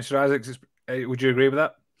 absolutely. Mr. Eyesiks, would you agree with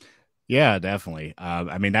that? Yeah, definitely.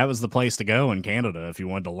 That was the place to go in Canada if you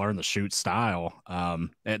wanted to learn the shoot style.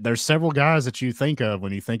 There's several guys that you think of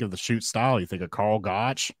when you think of the shoot style. You think of Carl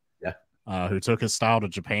Gotch, who took his style to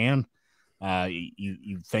Japan.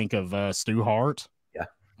 You think of Stu Hart.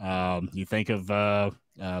 You think of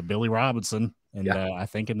Billy Robinson, and I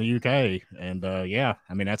think in the UK. And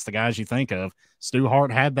that's the guys you think of. Stu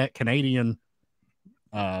Hart had that Canadian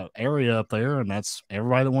area up there, and that's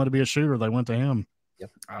everybody that wanted to be a shooter. They went to him.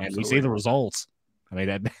 Yep, and we see the results. I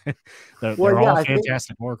mean, they're Well, yeah, all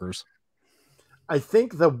fantastic workers. I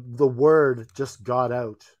think the word just got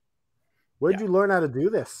out. Where'd you learn how to do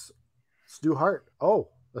this? Stu Hart. Oh,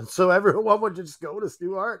 and so everyone would just go to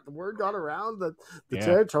Stu Hart. The word got around the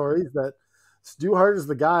territories that Stu Hart is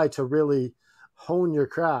the guy to really hone your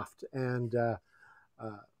craft. And to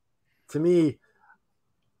me,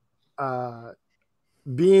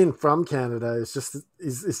 being from Canada is just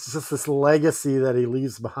it's just this legacy that he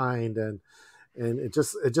leaves behind, and it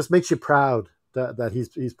just makes you proud that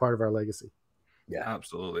he's part of our legacy. Yeah,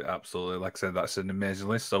 absolutely. Like I said, that's an amazing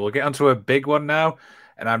list. So we'll get onto a big one now,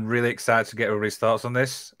 and I'm really excited to get everybody's thoughts on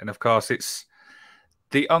this. And of course, it's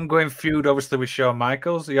the ongoing feud, obviously, with Shawn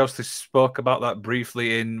Michaels. He obviously spoke about that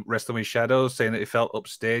briefly in Wrestling with Shadows, saying that he felt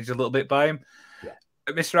upstaged a little bit by him. Yeah.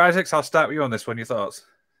 Mr. Eyesiks, I'll start with you on this one. Your thoughts?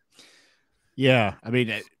 Yeah, I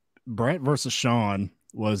mean, Bret versus Shawn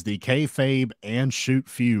was the kayfabe and shoot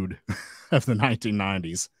feud of the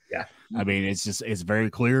 1990s. Yeah, I mean, it's very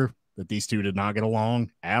clear that these two did not get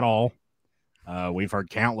along at all. We've heard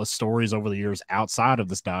countless stories over the years outside of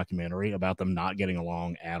this documentary about them not getting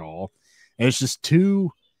along at all. And it's just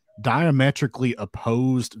two diametrically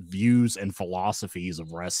opposed views and philosophies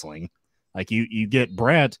of wrestling. Like you get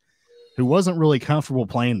Bret, who wasn't really comfortable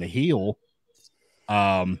playing the heel,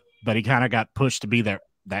 but he kind of got pushed to be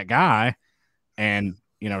that guy. And,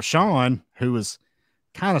 Shawn, who was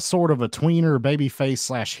kind of sort of a tweener,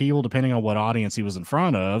 babyface / heel, depending on what audience he was in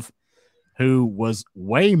front of, who was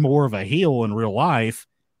way more of a heel in real life,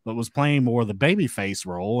 but was playing more of the babyface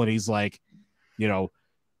role. And he's like,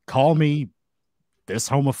 call me this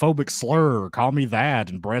homophobic slur, or call me that.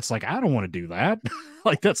 And Bret's like, I don't want to do that.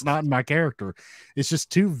 Like, that's not my character. It's just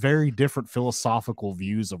two very different philosophical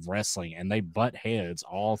views of wrestling, and they butt heads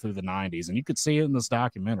all through the 90s. And you could see it in this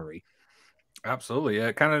documentary. Absolutely.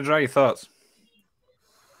 Yeah. Kind of dry your thoughts.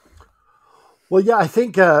 Well, yeah, I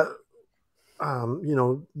think, there's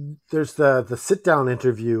the sit-down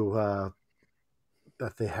interview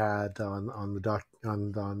that they had on the doc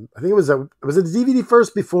on I think it was a DVD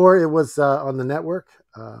first before it was on the network.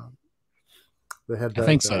 They had I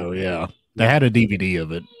think so. Yeah, they had a DVD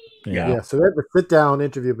of it. Yeah. So they had the sit-down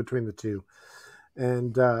interview between the two,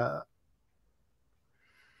 and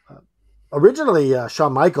originally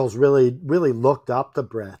Shawn Michaels really looked up to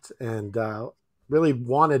Bret and really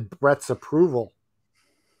wanted Bret's approval.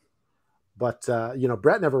 But,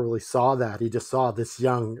 Bret never really saw that. He just saw this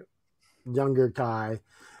younger guy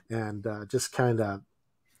and just kind of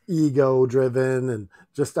ego-driven and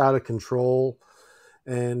just out of control.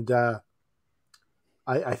 And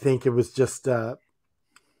I think it was just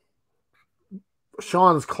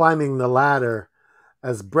Shawn's climbing the ladder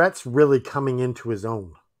as Bret's really coming into his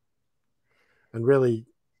own and really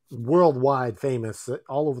worldwide famous.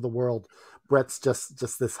 All over the world, Bret's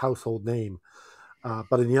just this household name.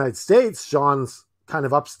 But in the United States, Shawn's kind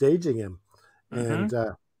of upstaging him, and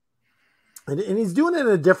he's doing it in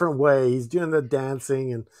a different way. He's doing the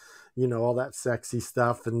dancing and all that sexy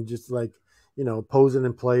stuff, and just like posing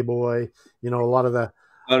in Playboy. A lot of the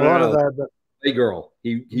Playgirl.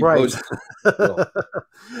 He right. posed.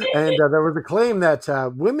 And there was a claim that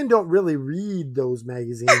women don't really read those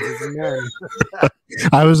magazines as men.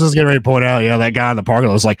 I was just going to point out, that guy in the parking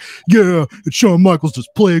lot was like, yeah, it's Shawn Michaels just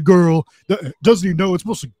play a girl. Doesn't he know it's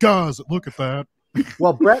mostly guys that look at that?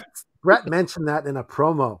 Well, Bret mentioned that in a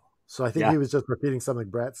promo. So I think he was just repeating something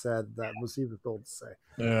Bret said that was he was told to say.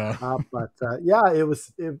 Yeah. It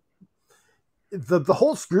was the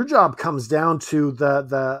whole screw job comes down to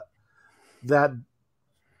that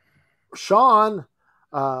Shawn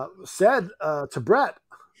said to Bret,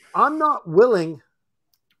 I'm not willing.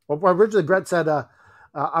 Well, originally Bret said,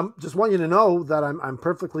 I just want you to know that I'm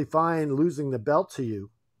perfectly fine losing the belt to you.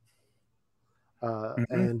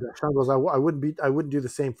 And Shawn goes, I wouldn't do the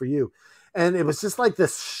same for you. And it was just like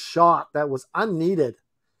this shot that was unneeded.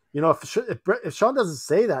 If Shawn doesn't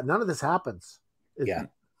say that, none of this happens.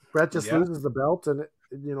 Bret just loses the belt, and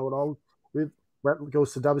Bret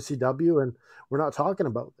goes to WCW, and we're not talking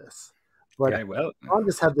about this. But Shawn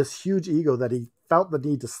just had this huge ego that he felt the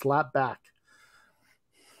need to slap back.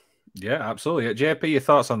 Yeah, absolutely. JP, your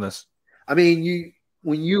thoughts on this? I mean,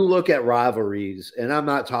 when you look at rivalries, and I'm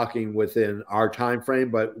not talking within our time frame,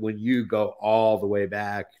 but when you go all the way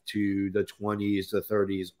back to the 20s, the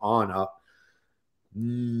 30s on up,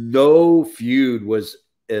 no feud was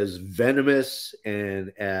as venomous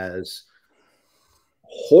and as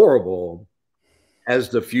horrible as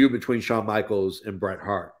the feud between Shawn Michaels and Bret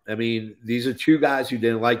Hart. I mean, these are two guys who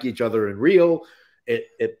didn't like each other in real,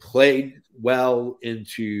 It played well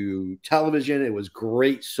into television. It was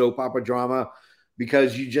great soap opera drama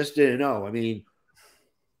because you just didn't know. I mean,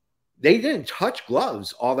 they didn't touch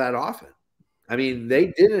gloves all that often. I mean,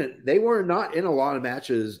 they were not in a lot of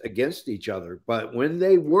matches against each other, but when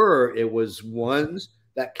they were, it was ones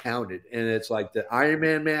that counted. And it's like the Iron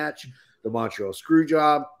Man match, the Montreal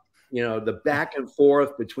Screwjob, the back and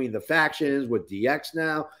forth between the factions with DX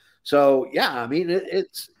now. So yeah, I mean,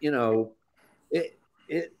 it's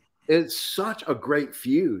such a great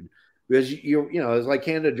feud because it's like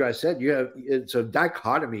Canada said, it's a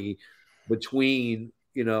dichotomy between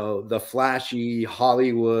the flashy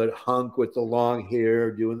Hollywood hunk with the long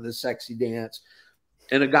hair doing the sexy dance,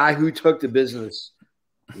 and a guy who took the business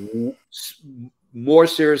more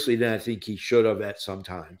seriously than I think he should have at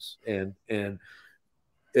sometimes. And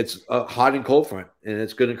it's a hot and cold front, and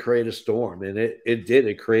it's going to create a storm. And it did.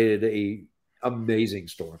 It created a amazing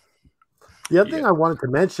storm. The other thing I wanted to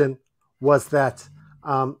mention was that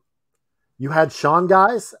you had Shawn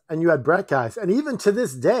guys and you had Bret guys, and even to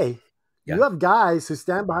this day, you have guys who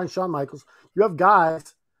stand behind Shawn Michaels. You have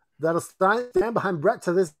guys that'll stand behind Bret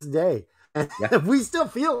to this day. And we still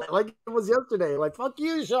feel it like it was yesterday. Like, fuck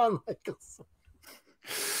you, Shawn Michaels.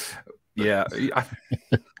 Yeah,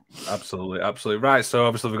 absolutely. Right, so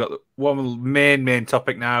obviously we've got one main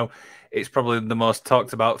topic now. It's probably the most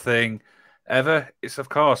talked about thing ever. It's, of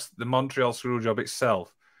course, the Montreal Screwjob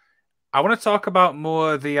itself. I want to talk about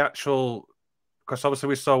more the actual, because obviously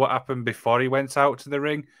we saw what happened before he went out to the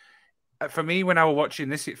ring. For me, when I was watching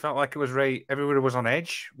this, it felt like it was everybody was on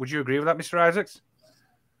edge. Would you agree with that, Mr. Eyesiks?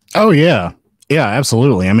 Oh, yeah. Yeah,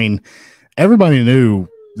 absolutely. I mean, everybody knew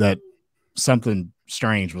that something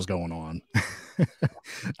strange was going on.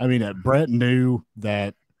 I mean, Bret knew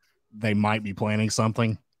that they might be planning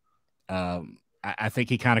something. I think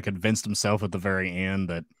he kind of convinced himself at the very end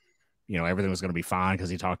that, everything was going to be fine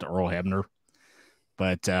because he talked to Earl Hebner.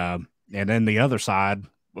 But, and then the other side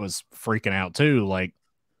was freaking out too. Like,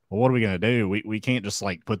 well, what are we going to do? We can't just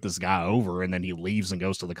like put this guy over and then he leaves and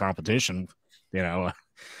goes to the competition.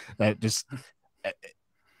 That just,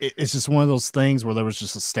 it's just one of those things where there was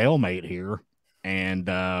just a stalemate here. And,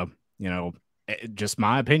 just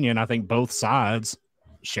my opinion, I think both sides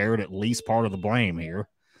shared at least part of the blame here.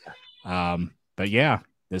 But yeah,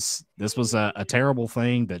 this was a terrible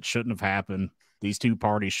thing that shouldn't have happened. These two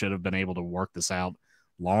parties should have been able to work this out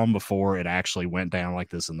long before it actually went down like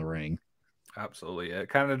this in the ring. Absolutely. Yeah.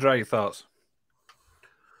 Kind of dry your thoughts.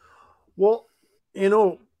 Well,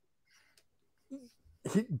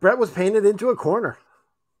 Bret was painted into a corner.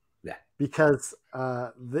 Yeah. Because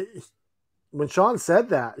when Shawn said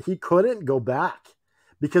that, he couldn't go back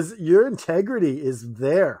because your integrity is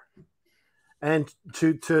there. And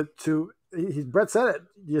Bret said it,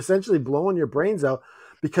 you're essentially blowing your brains out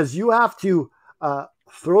because you have to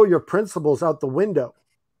throw your principles out the window.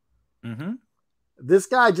 Mm-hmm. This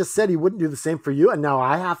guy just said he wouldn't do the same for you, and now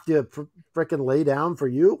I have to freaking lay down for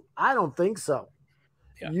you? I don't think so.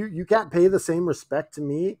 Yeah. You can't pay the same respect to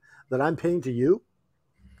me that I'm paying to you.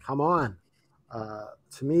 Come on.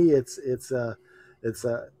 To me, it's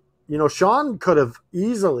Shawn could have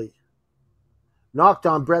easily knocked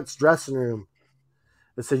on Bret's dressing room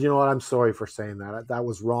and said, you know what, I'm sorry for saying that. That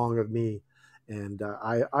was wrong of me, and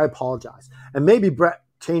I apologize. And maybe Bret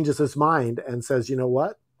changes his mind and says, you know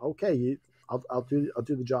what, okay, I'll do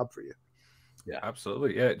the job for you. Yeah,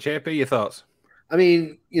 absolutely. Yeah, JP, your thoughts? I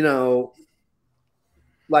mean,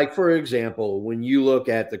 like for example, when you look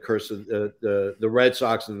at the curse of the Red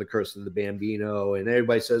Sox and the curse of the Bambino, and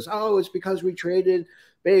everybody says, "Oh, it's because we traded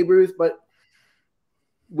Babe Ruth," but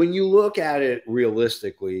when you look at it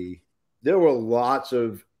realistically, there were lots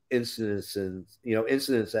of incidents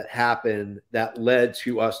that happened that led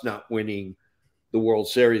to us not winning the World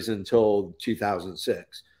Series until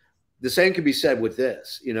 2006. The same can be said with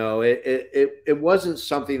this. It wasn't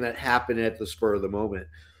something that happened at the spur of the moment.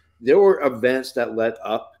 There were events that led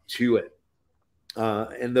up to it.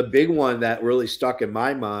 And the big one that really stuck in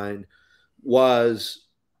my mind was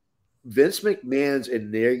Vince McMahon's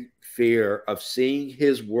innate fear of seeing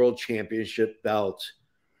his world championship belt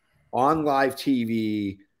on live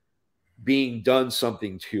TV being done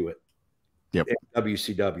something to it. Yep. In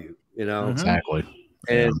WCW, Exactly.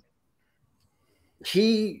 And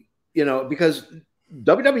he, because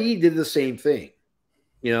WWE did the same thing.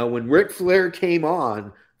 When Ric Flair came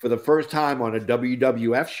on for the first time on a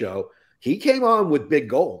WWF show, he came on with big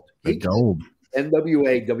gold. Gold.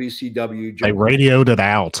 NWA, WCW. They radioed it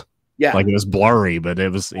out. Yeah. Like it was blurry, but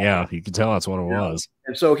it was, you could tell that's what it was.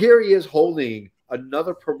 And so here he is holding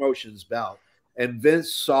another promotion's belt. And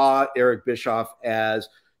Vince saw Eric Bischoff as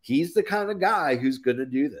he's the kind of guy who's going to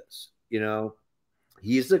do this,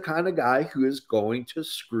 he's the kind of guy who is going to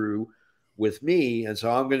screw with me, and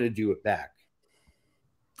so I'm going to do it back.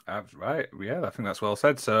 Right. Yeah, I think that's well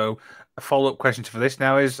said. So a follow-up question for this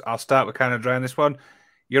now is, I'll start with kind of drawing this one.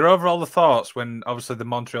 Your overall thoughts when obviously the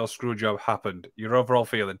Montreal screw job happened. Your overall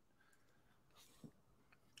feeling?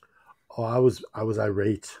 Oh, I was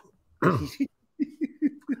irate. I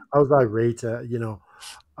was irate.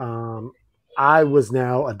 I was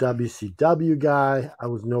now a WCW guy. I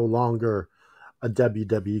was no longer a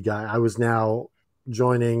WWE guy. I was now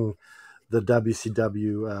joining the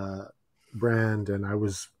WCW brand, and I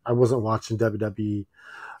wasn't watching WWE.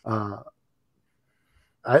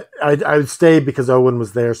 I would stay because Owen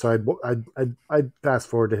was there, so I'd fast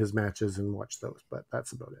forward to his matches and watch those. But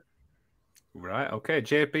that's about it. Right. Okay.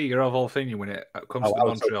 JP, your overall opinion when it comes to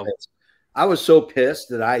Montreal. I was so pissed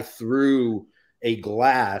that I threw a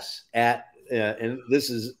glass at, and this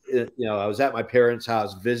is, I was at my parents'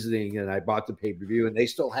 house visiting, and I bought the pay-per-view, and they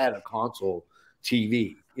still had a console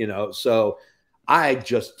TV, so I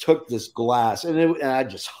just took this glass and I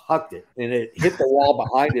just hucked it, and it hit the wall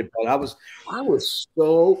behind it. But I was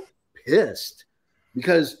so pissed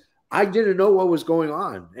because I didn't know what was going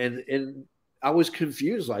on, and I was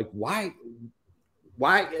confused, like why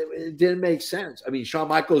it didn't make sense. I mean, Shawn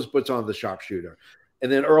Michaels puts on the sharpshooter,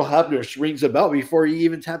 and then Earl Hebner rings a bell before he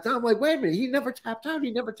even tapped out. I'm like, wait a minute, he never tapped out. I'm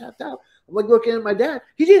like looking at my dad.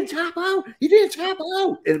 He didn't tap out.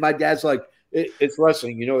 And my dad's like, it's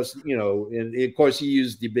wrestling, and of course he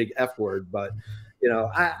used the big F word, but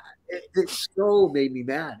it so made me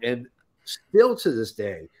mad. And still to this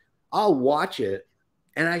day, I'll watch it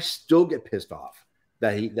and I still get pissed off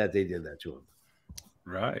that they did that to him.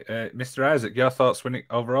 Right. Mr. Isaac, your thoughts when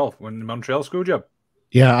the Montreal screw job?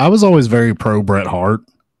 Yeah, I was always very pro Bret Hart.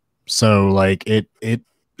 So like it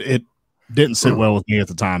didn't sit well with me at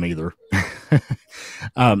the time either.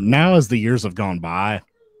 Now as the years have gone by,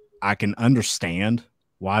 I can understand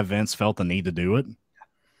why Vince felt the need to do it.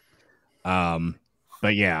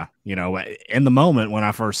 But yeah, in the moment when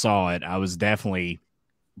I first saw it, I was definitely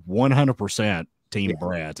 100% Team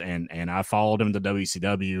Bret, and I followed him to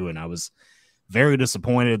WCW, and I was very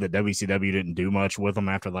disappointed that WCW didn't do much with him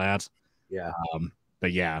after that. Yeah.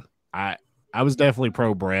 But yeah, I was definitely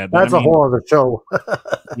pro Bret. That's a whole other show.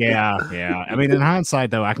 Yeah. I mean, in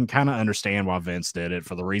hindsight, though, I can kind of understand why Vince did it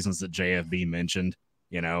for the reasons that JFB mentioned.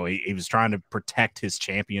 He was trying to protect his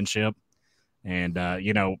championship. And,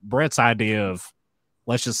 Bret's idea of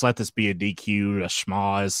let's just let this be a DQ, a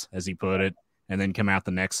schmoz, as he put it, and then come out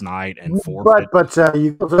the next night and forfeit. But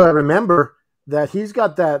you also remember that he's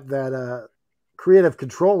got that creative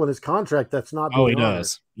control in his contract that's not being he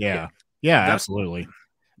does. Yeah, absolutely.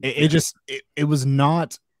 It was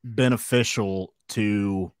not beneficial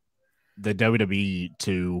to the WWE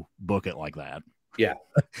to book it like that. Yeah.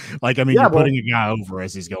 You're putting a guy over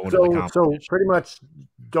as he's going to the competition. So pretty much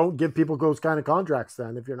don't give people those kind of contracts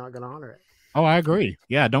then if you're not going to honor it. Oh, I agree.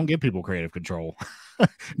 Yeah, don't give people creative control.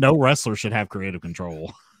 No wrestler should have creative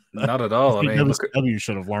control. Not at all. I mean, WCW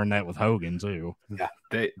should have learned that with Hogan too. Yeah.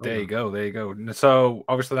 There you go. So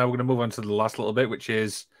obviously now we're going to move on to the last little bit, which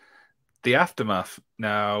is the aftermath.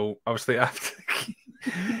 Now, obviously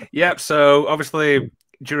so obviously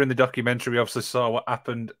during the documentary, we obviously saw what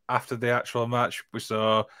happened after the actual match. We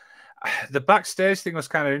saw the backstage thing was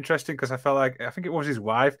kind of interesting because I think it was his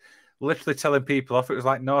wife literally telling people off. It was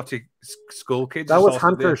like naughty school kids. That was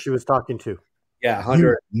Hunter she was talking to. Yeah,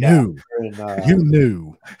 Hunter. You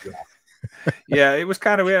knew. Yeah, it was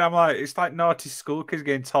kind of weird. I'm like, it's like naughty school kids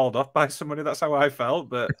getting told off by somebody. That's how I felt.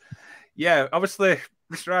 But yeah, obviously,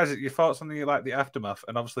 Mr. Isaac, your thoughts on the aftermath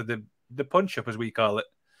and obviously the punch up as we call it.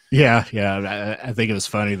 Yeah. I think it was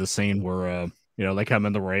funny the scene where they come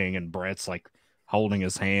in the ring and Bret's like holding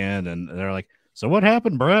his hand and they're like, "So what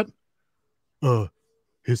happened, Bret?"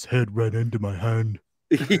 His head ran into my hand.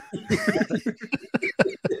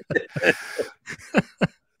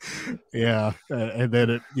 Yeah, and then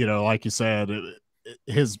it, like you said,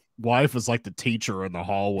 his wife was like the teacher in the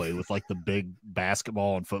hallway with like the big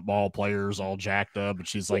basketball and football players all jacked up, and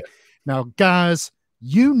she's like, "Now, guys,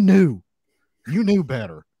 you knew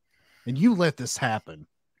better, and you let this happen.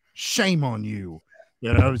 Shame on you."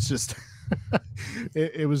 It's just,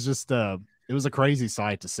 it was just, it was a crazy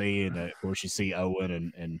sight to see, and of course you see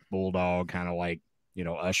Owen and Bulldog kind of like,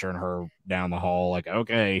 ushering her down the hall, like,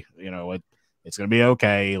 okay, it's going to be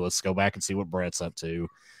okay. Let's go back and see what Bret's up to.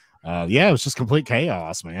 It was just complete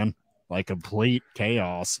chaos, man. Like complete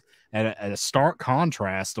chaos. And a stark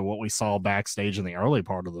contrast to what we saw backstage in the early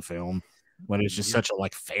part of the film when it was just such a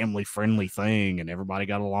like family friendly thing and everybody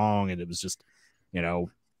got along and it was just,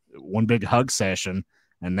 one big hug session.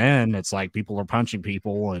 And then it's like people are punching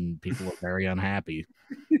people and people are very unhappy.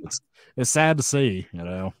 It's sad to see, you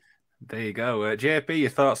know. There you go. JP, your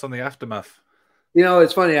thoughts on the aftermath? You know,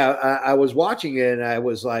 it's funny. I was watching it and I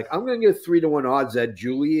was like, I'm going to give 3-1 odds that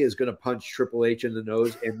Julie is going to punch Triple H in the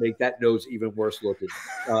nose and make that nose even worse looking.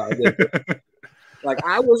 Like,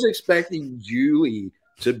 I was expecting Julie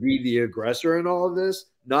to be the aggressor in all of this,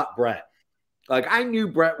 not Bret. Like, I knew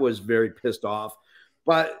Bret was very pissed off,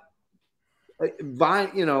 but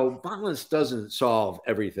violence doesn't solve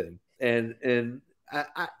everything. And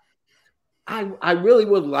I really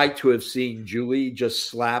would like to have seen Julie just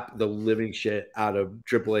slap the living shit out of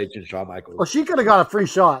Triple H and Shawn Michaels. Well, she could have got a free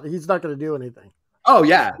shot. He's not going to do anything. Oh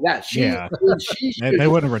yeah. She they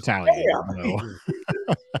wouldn't have retaliated.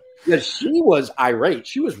 Yeah, she was irate.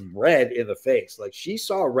 She was red in the face. Like, she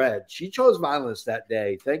saw red. She chose violence that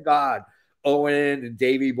day. Thank God Owen and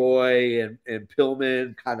Davey Boy and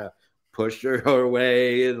Pillman kind of pushed her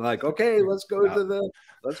away and like, okay, let's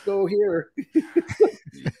go here.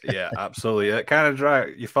 Yeah, absolutely. Kind of dry.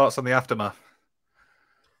 Your thoughts on the aftermath?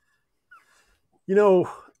 You know,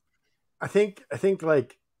 I think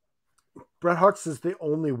like Bret Hart is the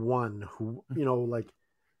only one who, you know, like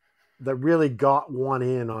that really got one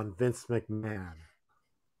in on Vince McMahon.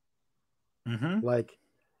 Mm-hmm. Like,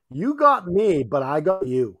 you got me, but I got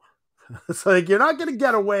you. So like, you're not going to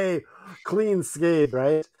get away clean scathed,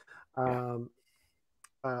 right?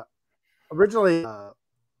 Originally,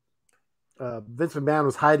 Vince McMahon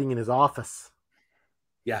was hiding in his office.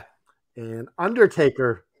 Yeah. And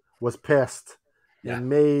Undertaker was pissed and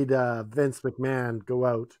made Vince McMahon go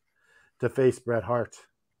out to face Bret Hart.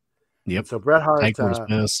 Yep. And so Bret Hart was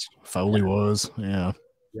pissed. Foley was. Yeah.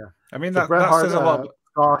 Yeah. I mean, so that Bret Hart says a lot.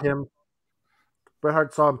 Saw him. Bret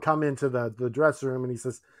Hart saw him come into the dressing room, and he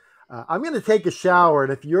says, I'm going to take a shower,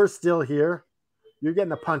 and if you're still here, you're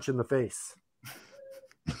getting a punch in the face.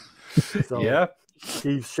 So yeah.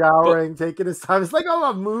 He's showering, taking his time. It's like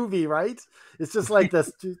a movie, right? It's just like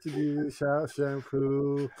this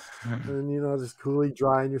shampoo, and, you know, just coolly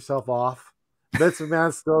drying yourself off. Vince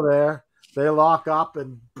McMahon's still there. They lock up,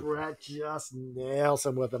 and Bret just nails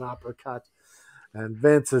him with an uppercut. And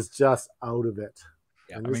Vince is just out of it.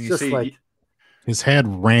 Yeah, and I mean, it's just like his head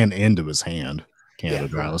ran into his hand. Canada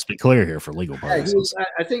Dry. Let's be clear here for legal purposes.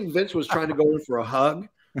 I think Vince was trying to go in for a hug.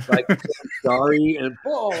 Like, sorry, and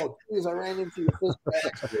geez, I ran into your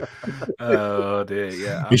fist. Oh dear,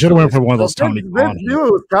 yeah. He should have went for one of those Tony Vince knew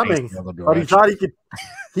it was coming, but he thought he could.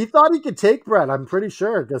 He thought he could take Bret. I'm pretty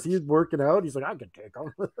sure because he's working out. He's like, I could take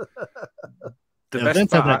him.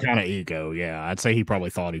 Vince had that kind of ego. Yeah, I'd say he probably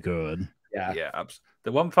thought he could. Yeah.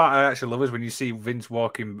 The one part I actually love is when you see Vince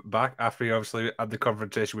walking back after he obviously had the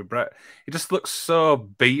confrontation with Bret. He just looks so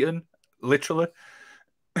beaten, literally.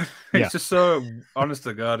 It's just so honest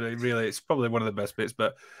to God. It's probably one of the best bits.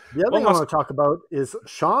 But the other thing I want to talk about is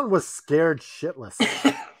Shawn was scared shitless.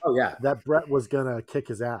 Oh yeah, that Bret was gonna kick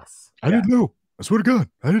his ass. I didn't know. I swear to God,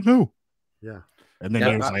 I didn't know. Yeah, and then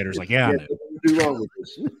years later, it's like, I knew.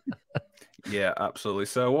 Yeah, absolutely.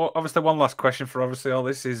 So, obviously, one last question for obviously all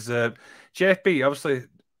this is JFB. Obviously,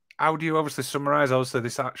 how do you obviously summarize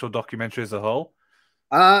this actual documentary as a whole?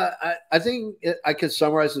 I think I could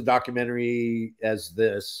summarize the documentary as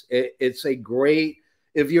this. It's a great,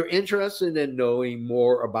 if you're interested in knowing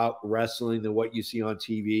more about wrestling than what you see on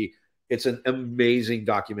TV, it's an amazing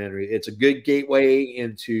documentary. It's a good gateway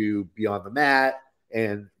into Beyond the Mat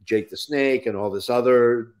and Jake the Snake and all this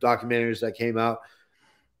other documentaries that came out.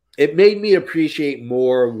 It made me appreciate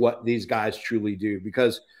more what these guys truly do,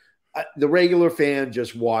 because the regular fan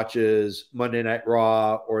just watches Monday Night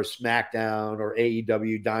Raw or SmackDown or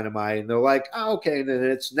AEW Dynamite, and they're like, oh, okay, and then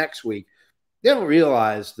it's next week. They don't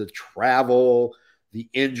realize the travel, the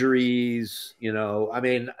injuries. You know, I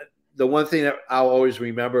mean, the one thing that I'll always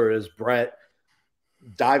remember is Bret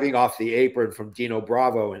diving off the apron from Dino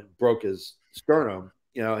Bravo and broke his sternum,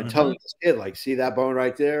 you know, and telling this kid, like, see that bone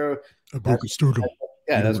right there? I broke his sternum.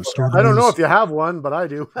 Yeah, that's I don't know if you have one, but I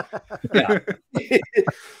do. Yeah.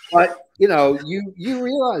 But, you know, you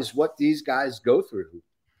realize what these guys go through,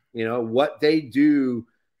 you know, what they do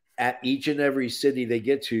at each and every city they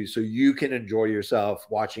get to, so you can enjoy yourself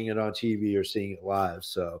watching it on TV or seeing it live.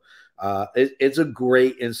 So it's a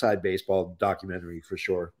great inside baseball documentary for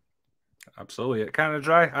sure. Absolutely. Kind of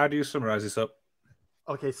dry. How do you summarize this up?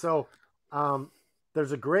 Okay, so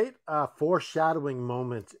there's a great foreshadowing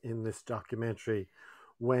moment in this documentary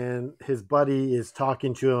when his buddy is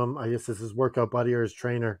talking to him. I guess this is his workout buddy or his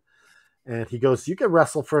trainer. And he goes, you could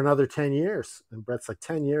wrestle for another 10 years. And Bret's like,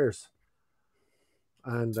 10 years.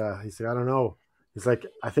 And he's like, I don't know. He's like,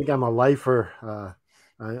 I think I'm a lifer.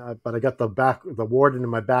 But I got the warden in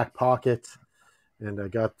my back pocket. and I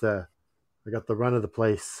got the run of the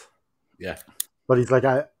place. Yeah. But he's like,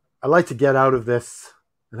 I like to get out of this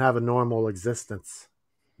and have a normal existence.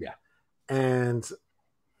 Yeah. And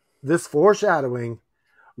this foreshadowing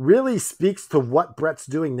really speaks to what Bret's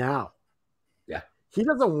doing now. Yeah. He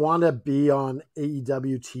doesn't want to be on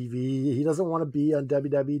AEW TV. He doesn't want to be on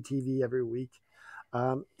WWE TV every week.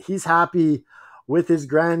 He's happy with his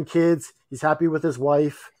grandkids. He's happy with his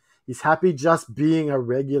wife. He's happy just being a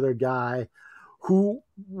regular guy who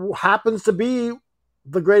happens to be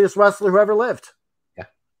the greatest wrestler who ever lived. Yeah,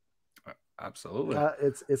 absolutely.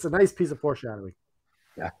 It's a nice piece of foreshadowing.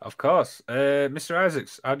 Yeah, of course. Mr.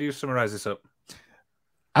 Eyesiks, how do you summarize this up?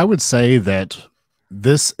 I would say that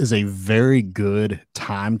this is a very good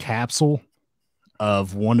time capsule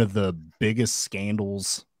of one of the biggest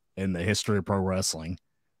scandals in the history of pro wrestling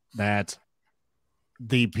that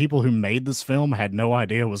the people who made this film had no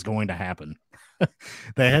idea was going to happen.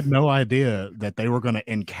 They had no idea that they were going to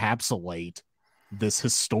encapsulate this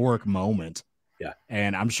historic moment. Yeah.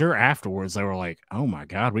 And I'm sure afterwards they were like, oh my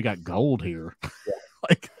God, we got gold here. Yeah.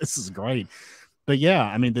 Like, this is great. But yeah,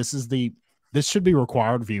 I mean, this should be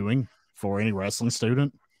required viewing for any wrestling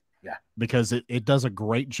student. Yeah. Because it does a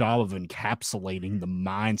great job of encapsulating the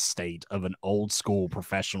mind state of an old school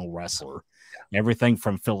professional wrestler. Yeah. Everything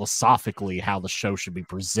from philosophically how the show should be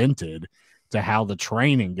presented to how the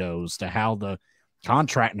training goes to how the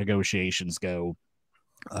contract negotiations go,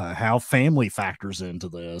 how family factors into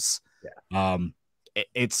this. Yeah.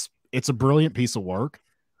 It's a brilliant piece of work.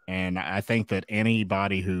 And I think that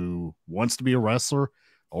anybody who wants to be a wrestler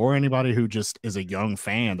or anybody who just is a young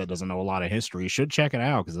fan that doesn't know a lot of history should check it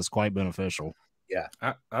out because it's quite beneficial. Yeah,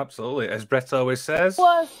 absolutely. As Bret always says,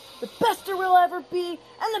 was the best there will ever be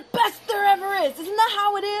and the best there ever is. Isn't that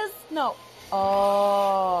how it is? No.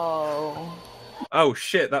 Oh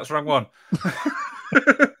shit, that's the wrong one.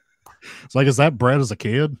 It's like, is that Bret as a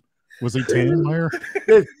kid? Was he 10 there?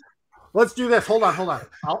 Let's do this. Hold on.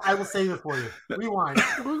 I will save it for you. Rewind.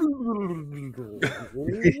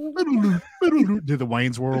 Do the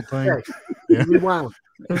Wayne's World thing. Okay. Yeah. Rewind.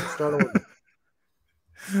 Start over.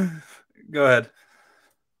 Go ahead.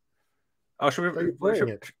 Oh, should we?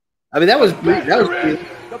 It? I mean, that was the best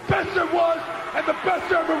there was, and the best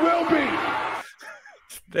there ever will be.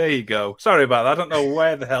 There you go. Sorry about that. I don't know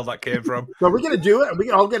where the hell that came from. So we're gonna do it. Are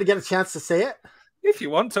we all gonna get a chance to say it? If you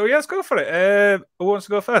want to, yes, go for it. Who wants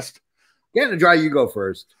to go first? Get dry. You go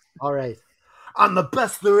first. All right. I'm the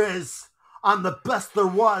best there is. I'm the best there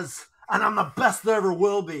was, and I'm the best there ever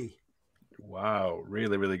will be. Wow,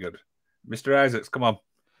 really, really good, Mr. Eyesiks. Come on.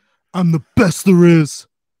 I'm the best there is,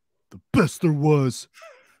 the best there was,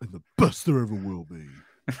 and the best there ever will be.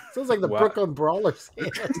 Sounds like the Brooklyn Brawlers.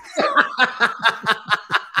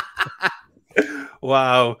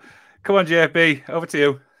 Wow. Come on, JP. Over to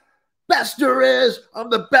you. Best there is. I'm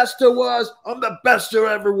the best there was. I'm the best there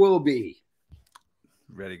ever will be.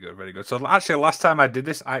 Very good, very good. So actually, last time I did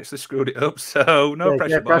this, I actually screwed it up. So no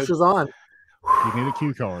pressure. Yeah, pressure's on. You need a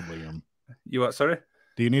cue card, Liam. You what? Sorry.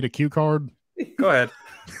 Do you need a cue card? Go ahead.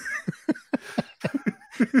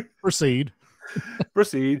 Proceed.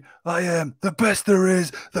 I am the best there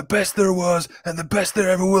is, the best there was, and the best there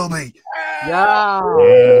ever will be. Yeah.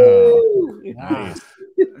 Nice.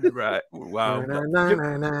 Right. Wow.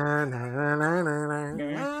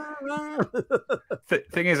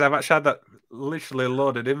 Thing is, I've actually had that literally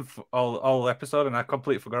loaded in for all episode, and I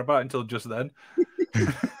completely forgot about it until just then.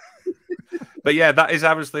 But yeah, that is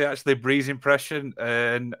obviously actually Bree's impression,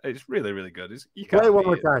 and it's really, really good. You can't play one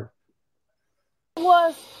more time.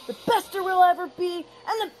 Was the best there will ever be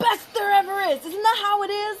and the best there ever is. Isn't that how it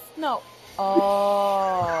is? No.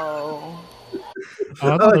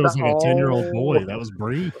 I thought it was like a 10-year-old boy. That was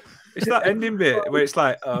Bree. It's that ending bit where it's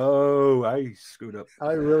like, oh, I screwed up.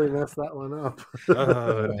 I really messed that one up.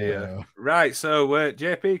 Oh dear. Right, so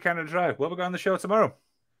JP, Canada Drive. What we got on the show tomorrow?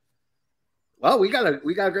 Well, we got a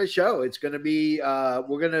great show. It's going to be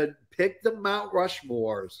we're going to pick the Mount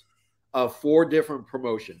Rushmores of 4 different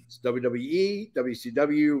promotions: WWE,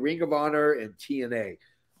 WCW, Ring of Honor, and TNA.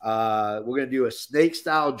 We're going to do a snake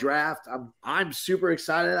style draft. I'm super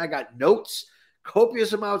excited. I got notes,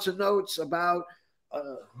 copious amounts of notes about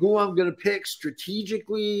who I'm going to pick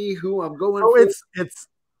strategically, who I'm going for.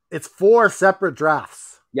 It's 4 separate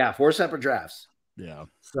drafts. Yeah, 4 separate drafts. Yeah.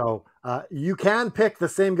 So you can pick the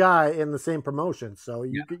same guy in the same promotion. So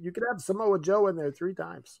you could have Samoa Joe in there 3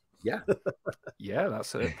 times. Yeah. Yeah,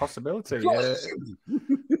 that's a possibility. Yeah.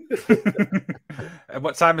 And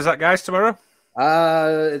what time is that, guys, tomorrow?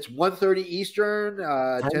 It's 1:30 Eastern,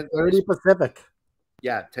 10:30 Pacific.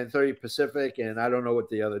 Yeah, 10:30 Pacific, and I don't know what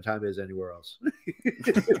the other time is anywhere else.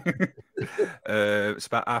 It's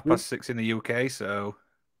about 6:30 in the UK, so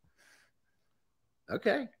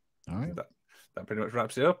okay. All right. That pretty much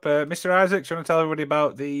wraps it up. Mr. Eyesiks, you want to tell everybody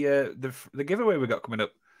about the giveaway we got coming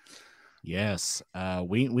up? Yes.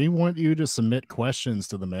 We want you to submit questions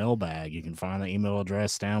to the mailbag. You can find the email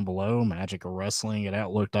address down below,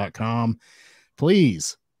 magicofwrestling@outlook.com.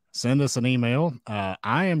 Please send us an email.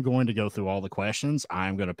 I am going to go through all the questions.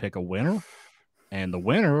 I'm going to pick a winner, and the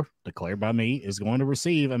winner, declared by me, is going to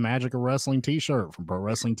receive a Magic of Wrestling t-shirt from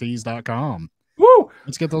ProWrestlingTees.com. Woo!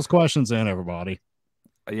 Let's get those questions in, everybody.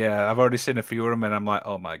 Yeah, I've already seen a few of them, and I'm like,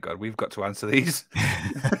 oh my God, we've got to answer these.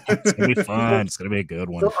 It's going to be fun. It's going to be a good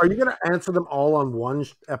one. So are you going to answer them all on one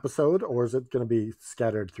episode, or is it going to be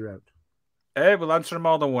scattered throughout? We'll answer them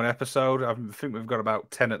all in one episode. I think we've got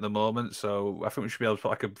about 10 at the moment, so I think we should be able to put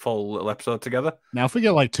like a full little episode together. Now, if we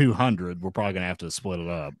get like 200, we're probably going to have to split it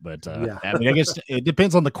up. But Yeah. I mean, I guess it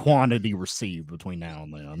depends on the quantity received between now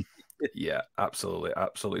and then. Yeah, absolutely,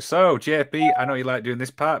 absolutely. So, JP, I know you like doing this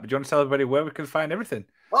part, but do you want to tell everybody where we can find everything?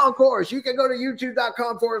 Well, of course, you can go to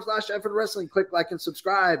youtube.com/Effin Wrestling, click like and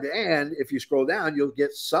subscribe. And if you scroll down, you'll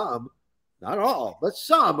get some, not all, but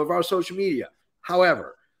some of our social media.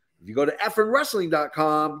 However, if you go to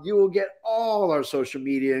effinwrestling.com, you will get all our social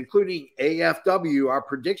media, including AFW, our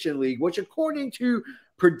prediction league, which according to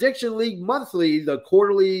Prediction League Monthly, the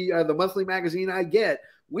quarterly, the monthly magazine I get,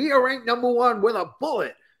 we are ranked #1 with a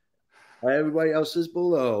bullet. Everybody else is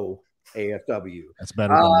below AFW. That's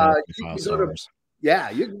better than you 5 can stars.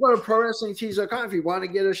 you can go to ProWrestlingTees.com if you want to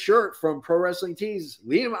get a shirt from Pro Wrestling Tees.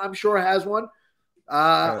 Liam, I'm sure, has one.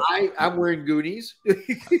 I'm wearing Goonies.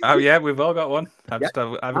 Oh, yeah, we've all got one. I've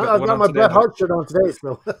got my Bret Hart shirt on today.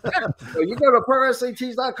 So. So you go to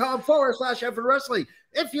ProWrestlingTees.com/Effin Wrestling.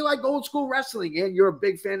 If you like old school wrestling and you're a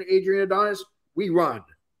big fan of Adrian Adonis, we run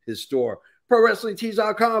his store.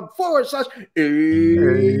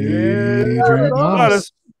 ProWrestlingTees.com/Adrian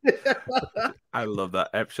Adonis. I love that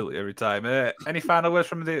absolutely every time. Any final words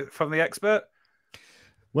from the expert?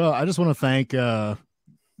 Well, I just want to thank the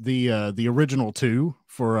original two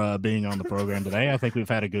for being on the program today. I think we've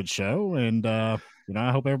had a good show, and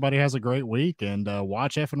I hope everybody has a great week. And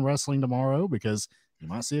watch Effin Wrestling tomorrow, because you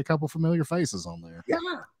might see a couple familiar faces on there. Yeah.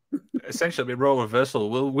 Essentially, it'll be role reversal.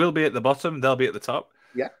 We'll be at the bottom. They'll be at the top.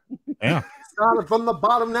 Yeah. Yeah. Started from the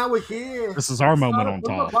bottom. Now we're here. This is our moment on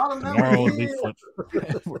top. Tomorrow will be flip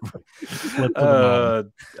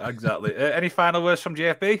exactly. Any final words from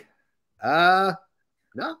JFB? No.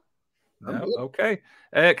 Okay.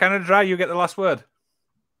 Canada Dry, you get the last word.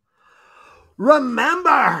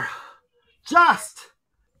 Remember, just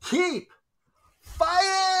keep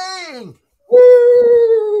fighting.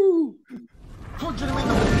 Woo!